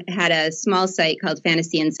 now had a small site called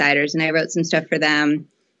Fantasy Insiders, and I wrote some stuff for them,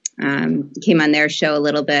 came on their show a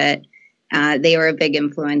little bit. They were a big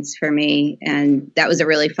influence for me, and that was a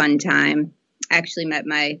really fun time. I actually met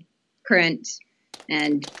my current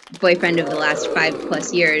and boyfriend of the last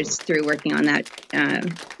 5+ years through working on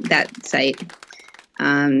that site.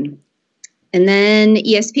 And then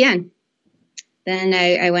ESPN. Then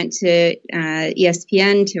I went to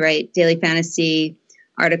ESPN to write daily fantasy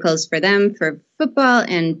articles for them for football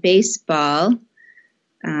and baseball.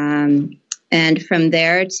 And from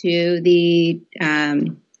there to the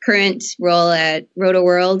current role at Roto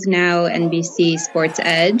World, now NBC Sports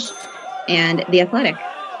Edge, and The Athletic.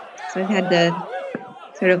 So I've had the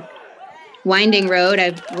sort of winding road.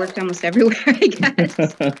 I've worked almost everywhere, I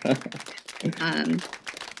guess.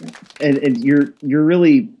 And you're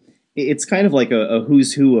really, it's kind of like a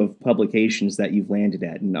who's who of publications that you've landed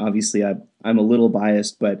at. And obviously I'm a little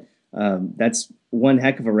biased, but that's one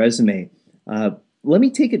heck of a resume. Let me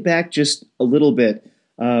take it back just a little bit.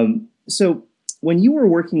 So when you were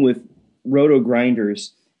working with Roto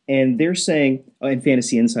Grinders, and they're saying, and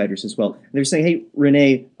Fantasy Insiders as well, they're saying, hey,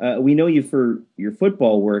 Renee, we know you for your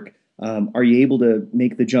football work. Are you able to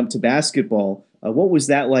make the jump to basketball? What was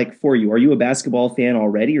that like for you? Are you a basketball fan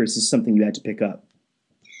already, or is this something you had to pick up?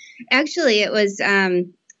 Actually, it was,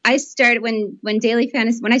 I started when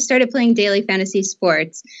I started playing daily fantasy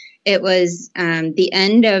sports, it was the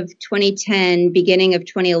end of 2010, beginning of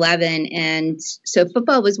 2011. And so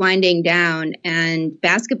football was winding down and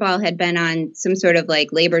basketball had been on some sort of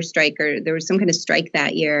like labor strike, or there was some kind of strike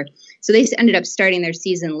that year. So they ended up starting their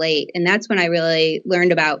season late. And that's when I really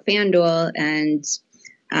learned about FanDuel and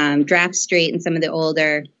Draft Street and some of the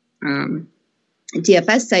older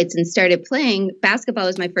DFS sites and started playing. Basketball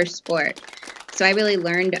was my first sport. So I really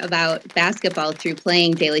learned about basketball through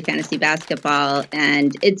playing daily fantasy basketball,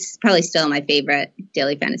 and it's probably still my favorite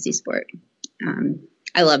daily fantasy sport.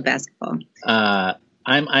 I love basketball.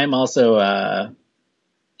 I'm also a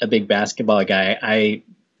big basketball guy. I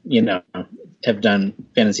have done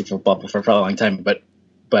fantasy football for a long time, but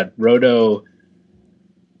Roto,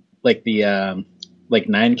 like the like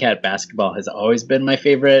 9-cat basketball has always been my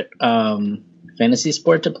favorite fantasy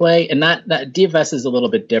sport to play. And not that DFS is a little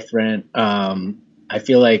bit different. I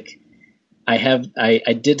feel like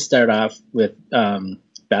I did start off with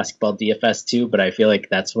basketball DFS too, but I feel like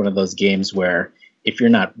that's one of those games where if you're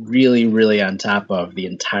not really, really on top of the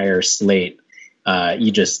entire slate,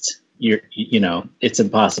 it's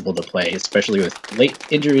impossible to play, especially with late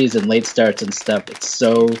injuries and late starts and stuff. It's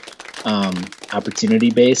so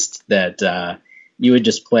opportunity based that you would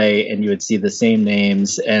just play and you would see the same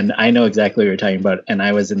names. And I know exactly what you're talking about. And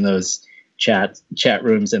I was in those chat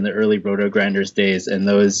rooms in the early Roto Grinders days, and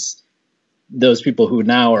those people who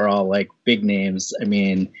now are all like big names, I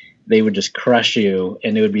mean, they would just crush you,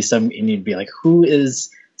 and it would be and you'd be like, who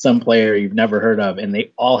is some player you've never heard of? And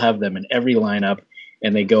they all have them in every lineup,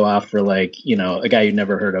 and they go off for like, a guy you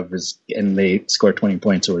never heard of and they score 20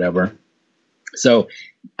 points or whatever. So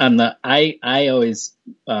I always,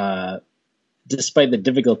 despite the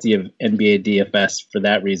difficulty of NBA DFS for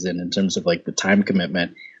that reason, in terms of like the time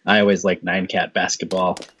commitment, I always like 9-cat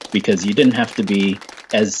basketball because you didn't have to be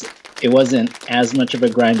it wasn't as much of a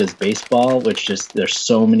grind as baseball, which just there's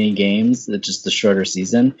so many games, it's just the shorter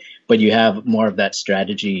season, but you have more of that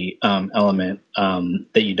strategy element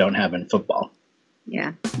that you don't have in football.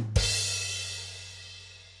 Yeah.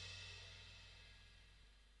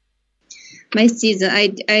 My season,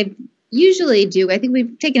 I usually do, I think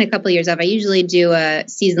we've taken a couple of years off. I usually do a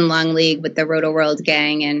season-long league with the Roto World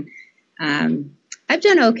gang, and I've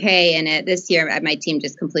done okay in it. This year, my team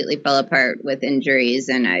just completely fell apart with injuries,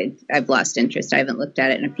 and I've lost interest. I haven't looked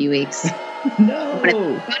at it in a few weeks.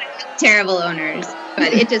 No. Terrible owners,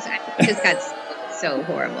 but it just got so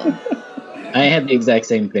horrible. I had the exact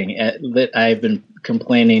same thing. I've been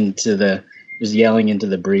complaining just yelling into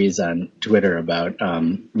the breeze on Twitter about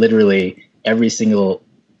literally every single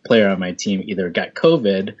player on my team either got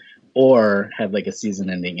COVID or had like a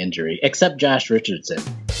season-ending injury, except Josh Richardson.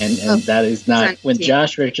 And that is not, when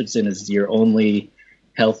Josh Richardson is your only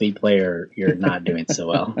healthy player, you're not doing so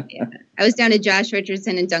well. Yeah. I was down to Josh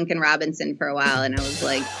Richardson and Duncan Robinson for a while, and I was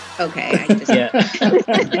like, okay,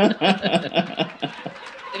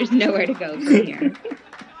 there's nowhere to go from here.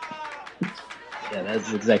 Yeah,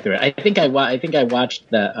 that's exactly right. I think I watched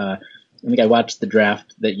the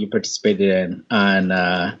draft that you participated in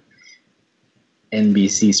on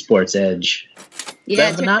NBC Sports Edge.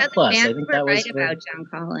 Yeah, but not Plus. I think that was right about John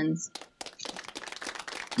Collins.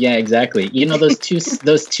 Yeah, exactly. Those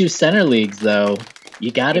two center leagues though,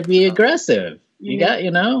 you got to be aggressive. You got,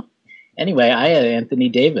 Anyway, I had Anthony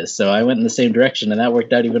Davis, so I went in the same direction, and that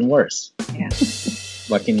worked out even worse. Yeah.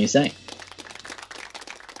 What can you say?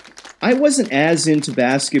 I wasn't as into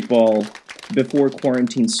basketball before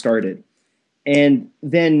quarantine started. And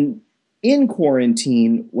then in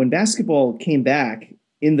quarantine, when basketball came back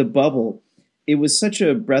in the bubble, it was such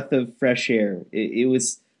a breath of fresh air. It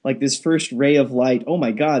was like this first ray of light. Oh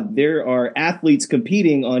my God, there are athletes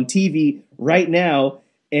competing on TV right now,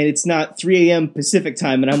 and it's not 3 a.m. Pacific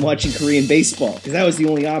time, and I'm watching Korean baseball, because that was the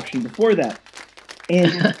only option before that.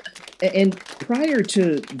 And prior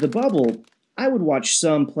to the bubble, I would watch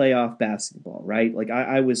some playoff basketball, right? Like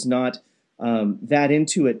I was not that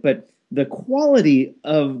into it, but the quality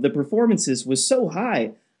of the performances was so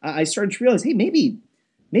high, I started to realize, hey, maybe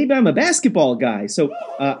I'm a basketball guy. So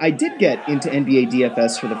I did get into NBA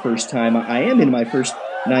DFS for the first time. I am in my first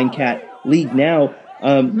 9-cat league now.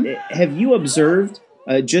 Have you observed,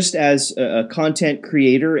 just as a content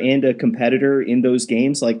creator and a competitor in those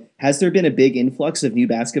games, like, has there been a big influx of new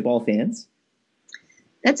basketball fans?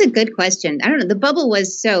 That's a good question. I don't know. The bubble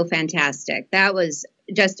was so fantastic. That was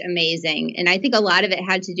just amazing. And I think a lot of it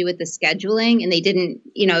had to do with the scheduling, and they didn't,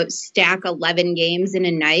 stack 11 games in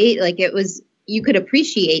a night. Like, it was, you could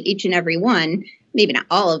appreciate each and every one, maybe not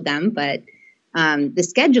all of them, but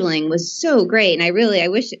the scheduling was so great. And I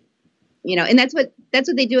wish, and that's what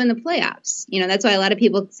they do in the playoffs. That's why a lot of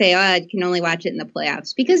people say, I can only watch it in the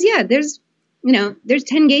playoffs, because there's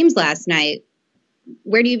 10 games last night.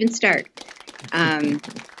 Where do you even start? The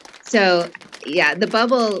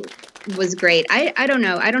bubble was great. I don't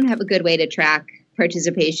know. I don't have a good way to track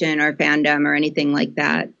participation or fandom or anything like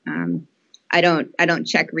that. I don't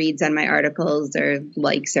check reads on my articles or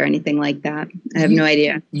likes or anything like that. I have no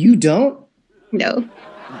idea. You don't? No.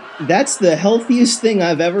 That's the healthiest thing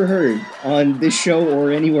I've ever heard on this show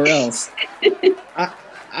or anywhere else.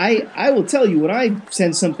 I will tell you, when I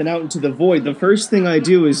send something out into the void, the first thing I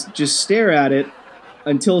do is just stare at it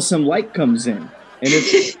until some light comes in. And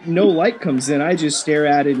if no light comes in, I just stare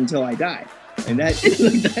at it until I die. And that's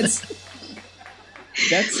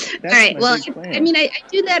all right. Well, I mean, I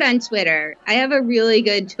do that on Twitter. I have a really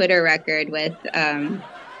good Twitter record with, I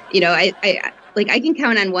can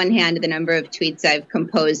count on one hand the number of tweets I've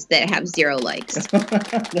composed that have 0 likes.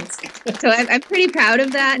 So I'm pretty proud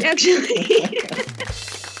of that, actually.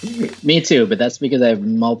 Me too, but that's because I have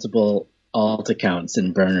multiple alt accounts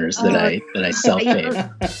and burners that I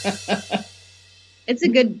self-fave. It's a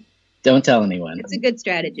good. Don't tell anyone. It's a good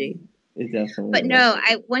strategy. It definitely. But no,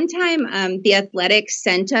 one time the Athletics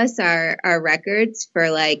sent us our records for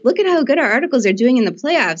look at how good our articles are doing in the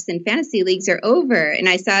playoffs and fantasy leagues are over. And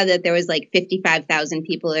I saw that there was 55,000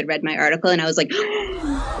 people had read my article, and I was like,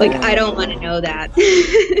 I don't want to know that.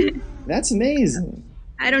 That's amazing.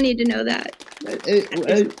 I don't need to know that.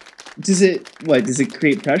 Does it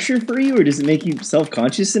create pressure for you, or does it make you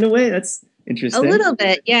self-conscious in a way? That's interesting. A little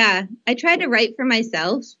bit, yeah. I try to write for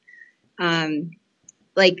myself.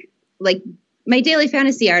 Like my daily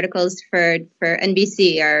fantasy articles for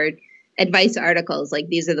NBC are advice articles. Like,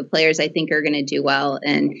 these are the players I think are going to do well.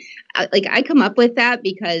 And I come up with that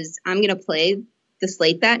because I'm going to play the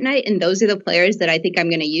slate that night. And those are the players that I think I'm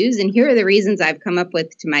going to use. And here are the reasons I've come up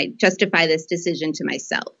with to justify this decision to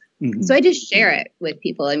myself. Mm-hmm. So I just share it with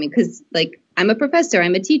people. I mean, because I'm a professor,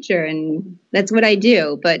 I'm a teacher, and that's what I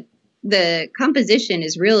do. But the composition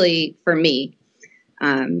is really for me.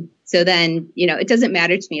 So then, it doesn't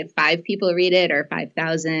matter to me if 5 people read it or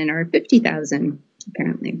 5,000 or 50,000,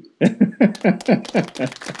 apparently.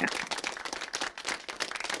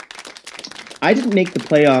 I didn't make the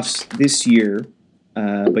playoffs this year,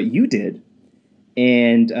 but you did.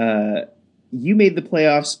 And you made the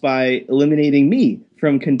playoffs by eliminating me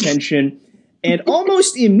from contention. And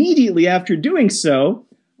almost immediately after doing so,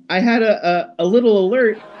 I had a little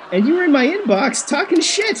alert, and you were in my inbox talking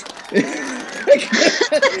shit.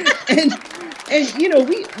 and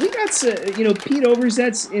we got Pete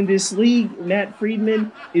Overzet's in this league, Matt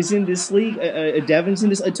Friedman is in this league, Devin's in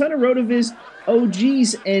this, a ton of Rotoviz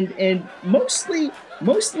OGs, and mostly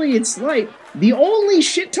it's the only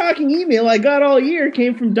shit talking email I got all year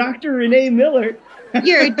came from Dr. Renee Miller.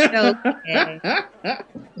 You're joking.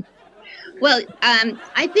 Well,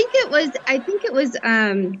 I think it was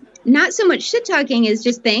not so much shit talking as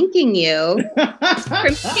just thanking you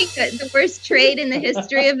for making the worst trade in the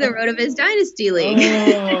history of the Rotoviz Dynasty League.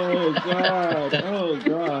 Oh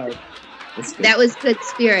God! That was good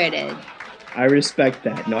spirited. I respect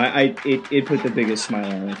that. No, it put the biggest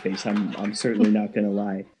smile on my face. I'm certainly not going to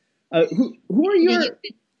lie. Who are your?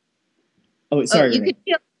 Sorry. You could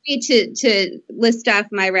feel free to list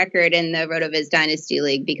off my record in the Rotoviz Dynasty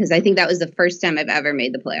League, because I think that was the first time I've ever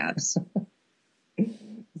made the playoffs.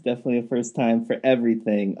 Definitely a first time for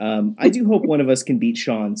everything. I do hope one of us can beat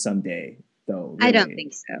Sean someday, though. Really. I don't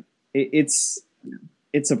think so. It's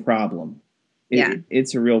a problem. Yeah,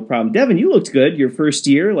 it's a real problem. Devin, you looked good your first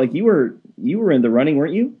year. You were in the running,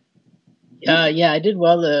 weren't you? Yeah, I did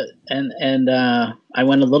well. And I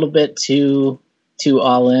went a little bit too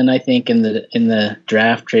all in, I think, in the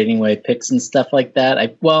draft, trading away picks and stuff like that. I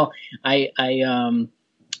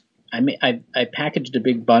packaged a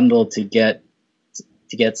big bundle to get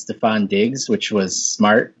Stephon Diggs, which was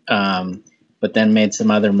smart, but then made some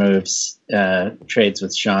other moves, trades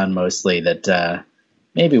with Sean mostly that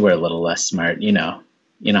maybe were a little less smart. You know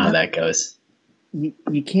how that goes.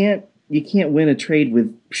 You can't win a trade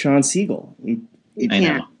with Sean Siegel. I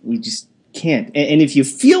know. You just can't. And if you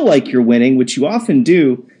feel like you're winning, which you often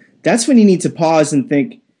do, that's when you need to pause and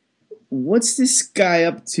think, what's this guy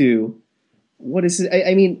up to? What is it?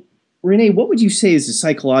 I mean, Renee, what would you say is the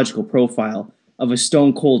psychological profile of a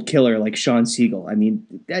stone cold killer like Sean Siegel? I mean,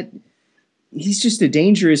 he's just a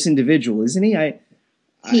dangerous individual, isn't he?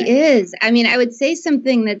 He is. I mean, I would say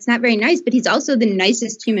something that's not very nice, but he's also the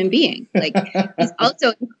nicest human being. He's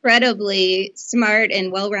also incredibly smart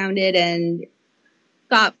and well-rounded and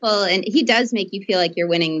thoughtful, and he does make you feel like you're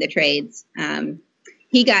winning the trades.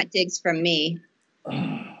 He got Diggs from me.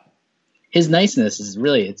 His niceness is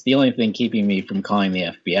really, it's the only thing keeping me from calling the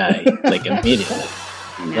FBI,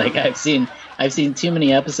 immediately. I've seen too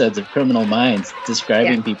many episodes of Criminal Minds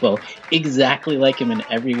describing people exactly like him in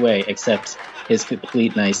every way, except his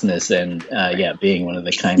complete niceness and, being one of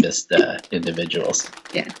the kindest individuals.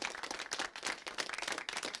 Yeah.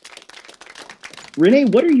 Renee,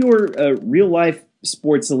 what are your real-life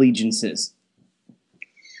sports allegiances?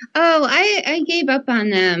 Oh, I gave up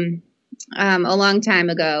on them a long time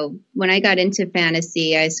ago. When I got into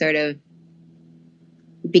fantasy, I sort of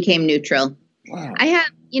became neutral. Wow. I have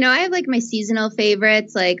my seasonal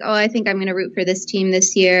favorites, I think I'm going to root for this team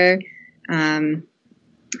this year.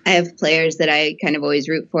 I have players that I kind of always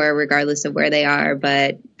root for regardless of where they are,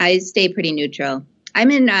 but I stay pretty neutral. I'm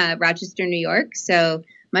in Rochester, New York, so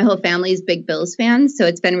my whole family is big Bills fans, so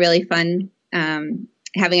it's been really fun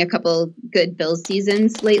having a couple good Bills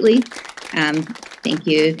seasons lately. Thank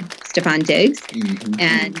you, Stephon Diggs.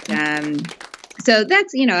 And so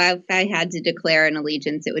that's, if I had to declare an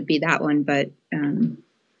allegiance, it would be that one. But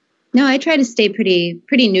no, I try to stay pretty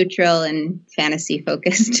neutral and fantasy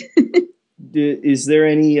focused. Is there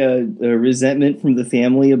any resentment from the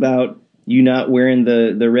family about you not wearing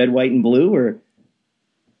the red, white, and blue? Or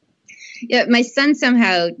yeah, my son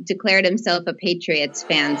somehow declared himself a Patriots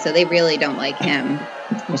fan, so they really don't like him,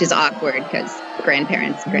 which is awkward because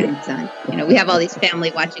grandparents, grandson. We have all these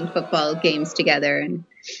family watching football games together, and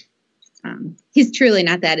he's truly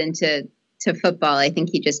not that into football. I think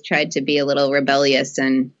he just tried to be a little rebellious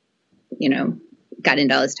and, got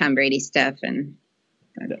into all this Tom Brady stuff. And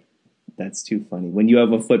that's too funny. When you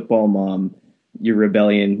have a football mom, your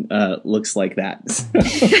rebellion looks like that.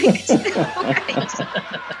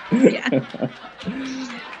 Yeah.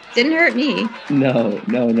 Didn't hurt me. No,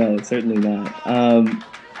 certainly not.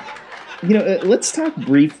 Let's talk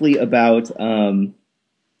briefly about,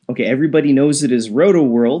 everybody knows it as Roto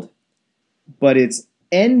World, but it's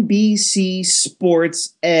NBC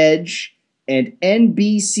Sports Edge and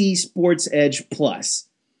NBC Sports Edge Plus.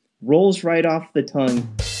 Rolls right off the tongue.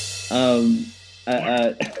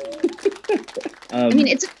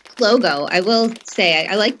 It's a logo. I will say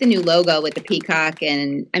I like the new logo with the peacock,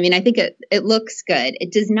 and I think it looks good.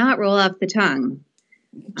 It does not roll off the tongue.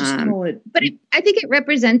 But I think it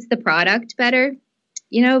represents the product better,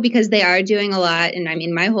 because they are doing a lot.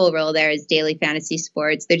 And my whole role there is daily fantasy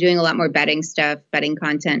sports. They're doing a lot more betting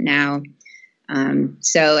content now.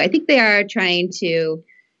 So I think they are trying to,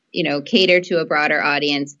 cater to a broader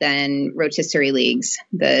audience than rotisserie leagues,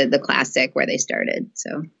 the classic where they started.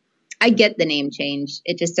 So I get the name change.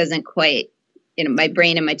 It just doesn't quite, my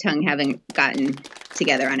brain and my tongue haven't gotten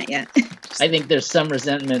together on it yet. I think there's some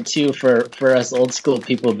resentment too for us old school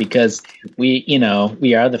people because we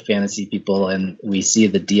are the fantasy people and we see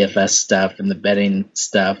the DFS stuff and the betting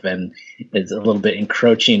stuff and it's a little bit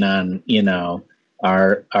encroaching on,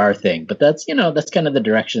 our thing. But that's kind of the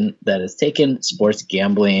direction that is taken. Sports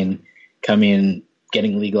gambling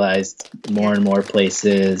getting legalized more and more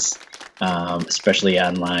places, especially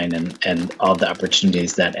online and all the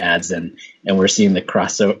opportunities that adds and we're seeing the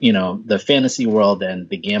crossover, the fantasy world and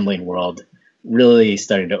the gambling world really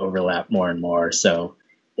starting to overlap more and more. So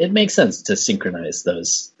it makes sense to synchronize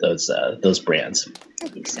those brands. I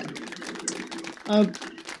think so.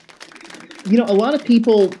 A lot of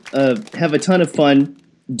people have a ton of fun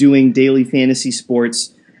doing daily fantasy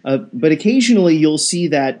sports, but occasionally you'll see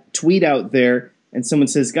that tweet out there and someone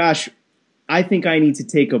says, gosh, I think I need to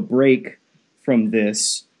take a break from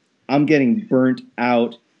this. I'm getting burnt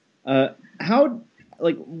out.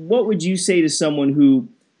 What would you say to someone who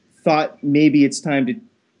thought maybe it's time to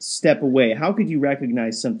step away? How could you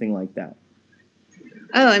recognize something like that?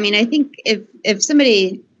 Oh, I think if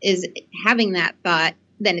somebody is having that thought,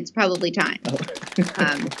 then it's probably time.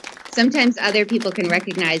 Sometimes other people can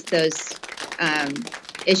recognize those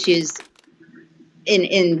issues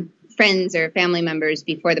in friends or family members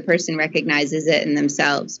before the person recognizes it in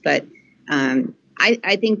themselves. But I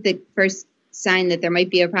think the first sign that there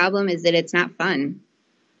might be a problem is that it's not fun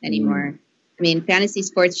anymore. Fantasy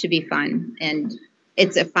sports should be fun, and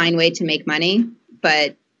it's a fine way to make money.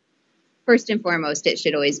 But first and foremost, it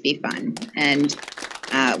should always be fun. And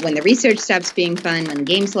when the research stops being fun, when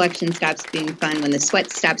game selection stops being fun, when the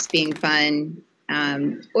sweat stops being fun,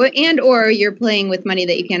 or you're playing with money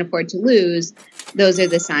that you can't afford to lose, those are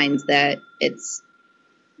the signs that it's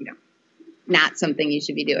not something you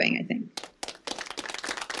should be doing, I think.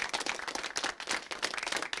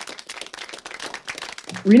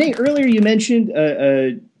 Renee, earlier you mentioned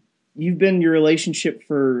you've been in your relationship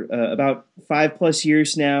for about 5+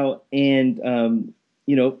 years now, and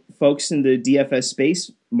folks in the DFS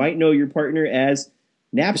space might know your partner as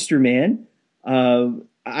Napster Man.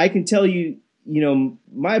 I can tell you,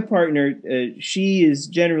 my partner, she is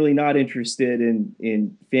generally not interested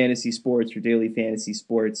in fantasy sports or daily fantasy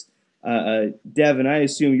sports. Devin, I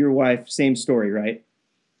assume your wife, same story, right?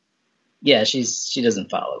 Yeah, she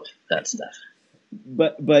doesn't follow that stuff.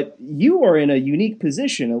 But you are in a unique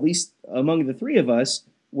position, at least among the three of us,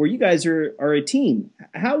 where you guys are a team.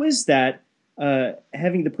 How is that,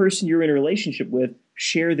 having the person you're in a relationship with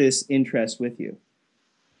share this interest with you?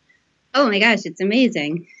 Oh my gosh, it's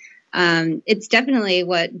amazing. It's definitely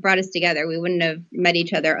what brought us together. We wouldn't have met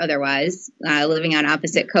each other otherwise, living on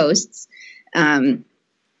opposite coasts.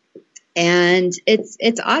 And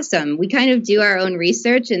it's awesome. We kind of do our own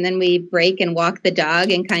research, and then we break and walk the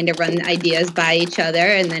dog and kind of run ideas by each other,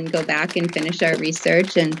 and then go back and finish our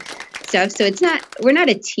research and stuff. So we're not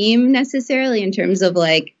a team necessarily in terms of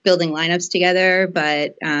like building lineups together,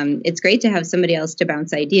 but it's great to have somebody else to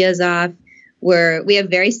bounce ideas off. We have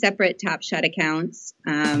very separate Top Shot accounts,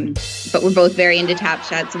 but we're both very into Top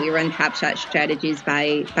Shot, so we run Top Shot strategies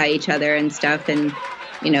by each other and stuff. And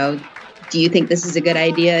do you think this is a good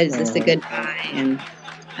idea? Is this a good buy? And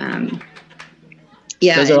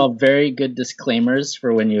yeah, those are all very good disclaimers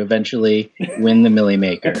for when you eventually win the Millie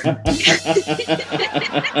Maker.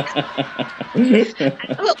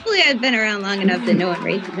 Hopefully, I've been around long enough that no one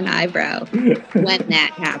raises an eyebrow when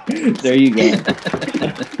that happens. There you go.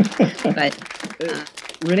 But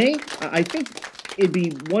Renee, I think it'd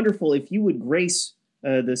be wonderful if you would grace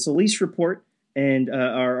the Solis report and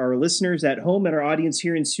our listeners at home and our audience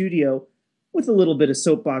here in studio with a little bit of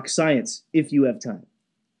soapbox science, if you have time.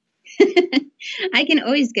 I can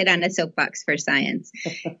always get on a soapbox for science.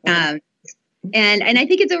 And I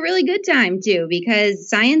think it's a really good time, too, because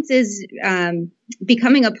science is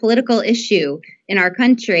becoming a political issue in our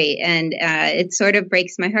country. And it sort of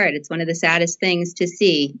breaks my heart. It's one of the saddest things to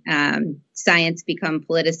see science become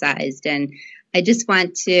politicized. And I just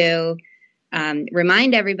want to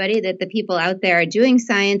remind everybody that the people out there doing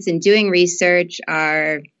science and doing research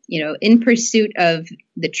are in pursuit of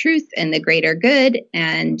the truth and the greater good,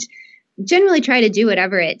 and generally try to do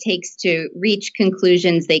whatever it takes to reach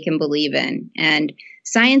conclusions they can believe in. And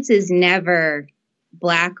science is never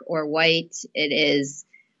black or white. It is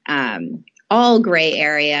all gray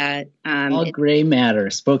area. All gray matter,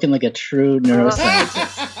 spoken like a true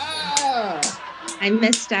neuroscientist. I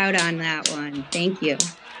missed out on that one. Thank you.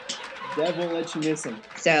 Deb won't let you miss him.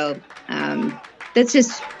 So that's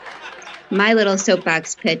just my little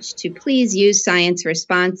soapbox pitch to please use science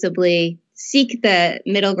responsibly, seek the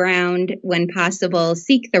middle ground when possible,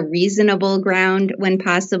 seek the reasonable ground when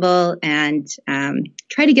possible, and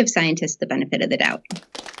try to give scientists the benefit of the doubt.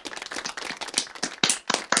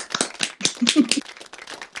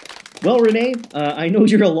 Well, Renee, I know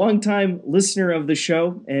you're a longtime listener of the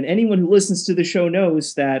show, and anyone who listens to the show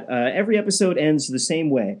knows that every episode ends the same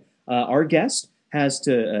way. Our guest has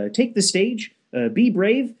to take the stage, be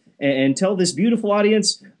brave, and tell this beautiful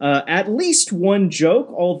audience at least one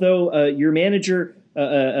joke, although your manager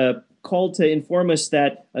called to inform us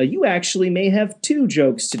that you actually may have two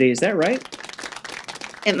jokes today. Is that right?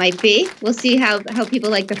 It might be. We'll see how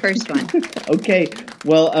people like the first one. Okay.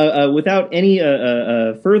 Well, without any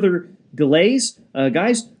further delays,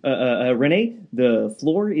 guys, Renee, the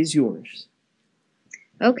floor is yours.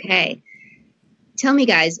 Okay. Tell me,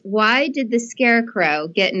 guys, why did the Scarecrow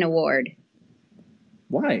get an award?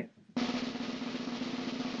 Why?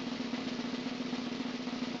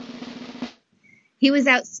 He was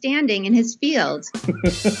outstanding in his field.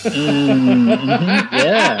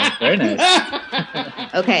 Yeah, very nice.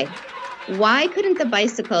 Okay. Why couldn't the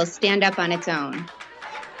bicycle stand up on its own?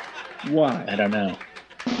 Why? I don't know.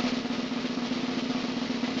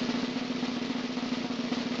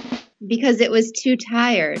 Because it was too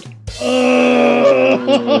tired.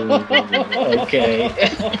 Okay.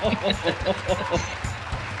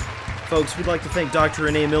 Folks, we'd like to thank Dr.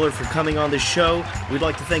 Renee Miller for coming on the show. We'd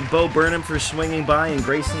like to thank Bo Burnham for swinging by and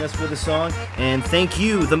gracing us with a song. And thank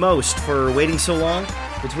you the most for waiting so long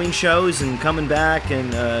between shows and coming back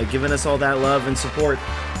and giving us all that love and support.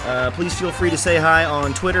 Please feel free to say hi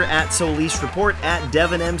on Twitter at Solis Report, at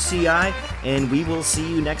DevonMCI, and we will see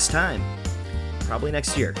you next time. Probably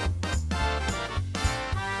next year.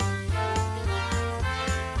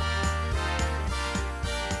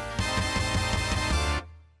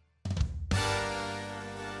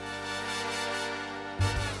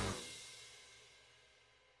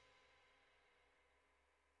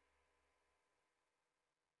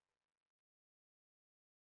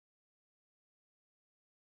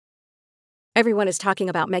 Everyone is talking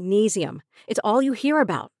about magnesium. It's all you hear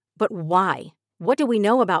about. But why? What do we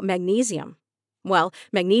know about magnesium? Well,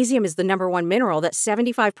 magnesium is the number one mineral that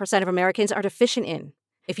 75% of Americans are deficient in.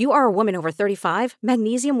 If you are a woman over 35,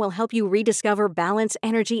 magnesium will help you rediscover balance,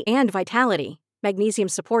 energy, and vitality. Magnesium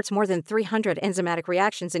supports more than 300 enzymatic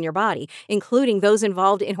reactions in your body, including those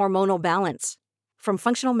involved in hormonal balance. From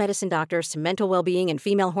functional medicine doctors to mental well-being and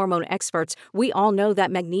female hormone experts, we all know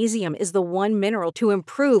that magnesium is the one mineral to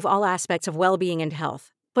improve all aspects of well-being and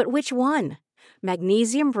health. But which one?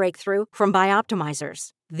 Magnesium Breakthrough from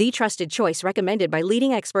Bioptimizers, the trusted choice recommended by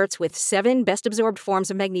leading experts with 7 best-absorbed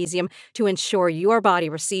forms of magnesium to ensure your body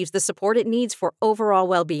receives the support it needs for overall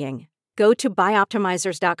well-being. Go to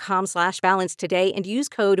bioptimizers.com/balance today and use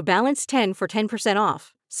code BALANCE10 for 10%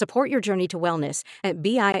 off. Support your journey to wellness at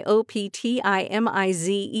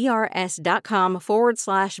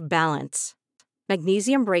bioptimizers.com/balance.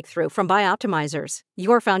 Magnesium Breakthrough from Bioptimizers,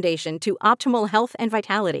 your foundation to optimal health and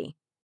vitality.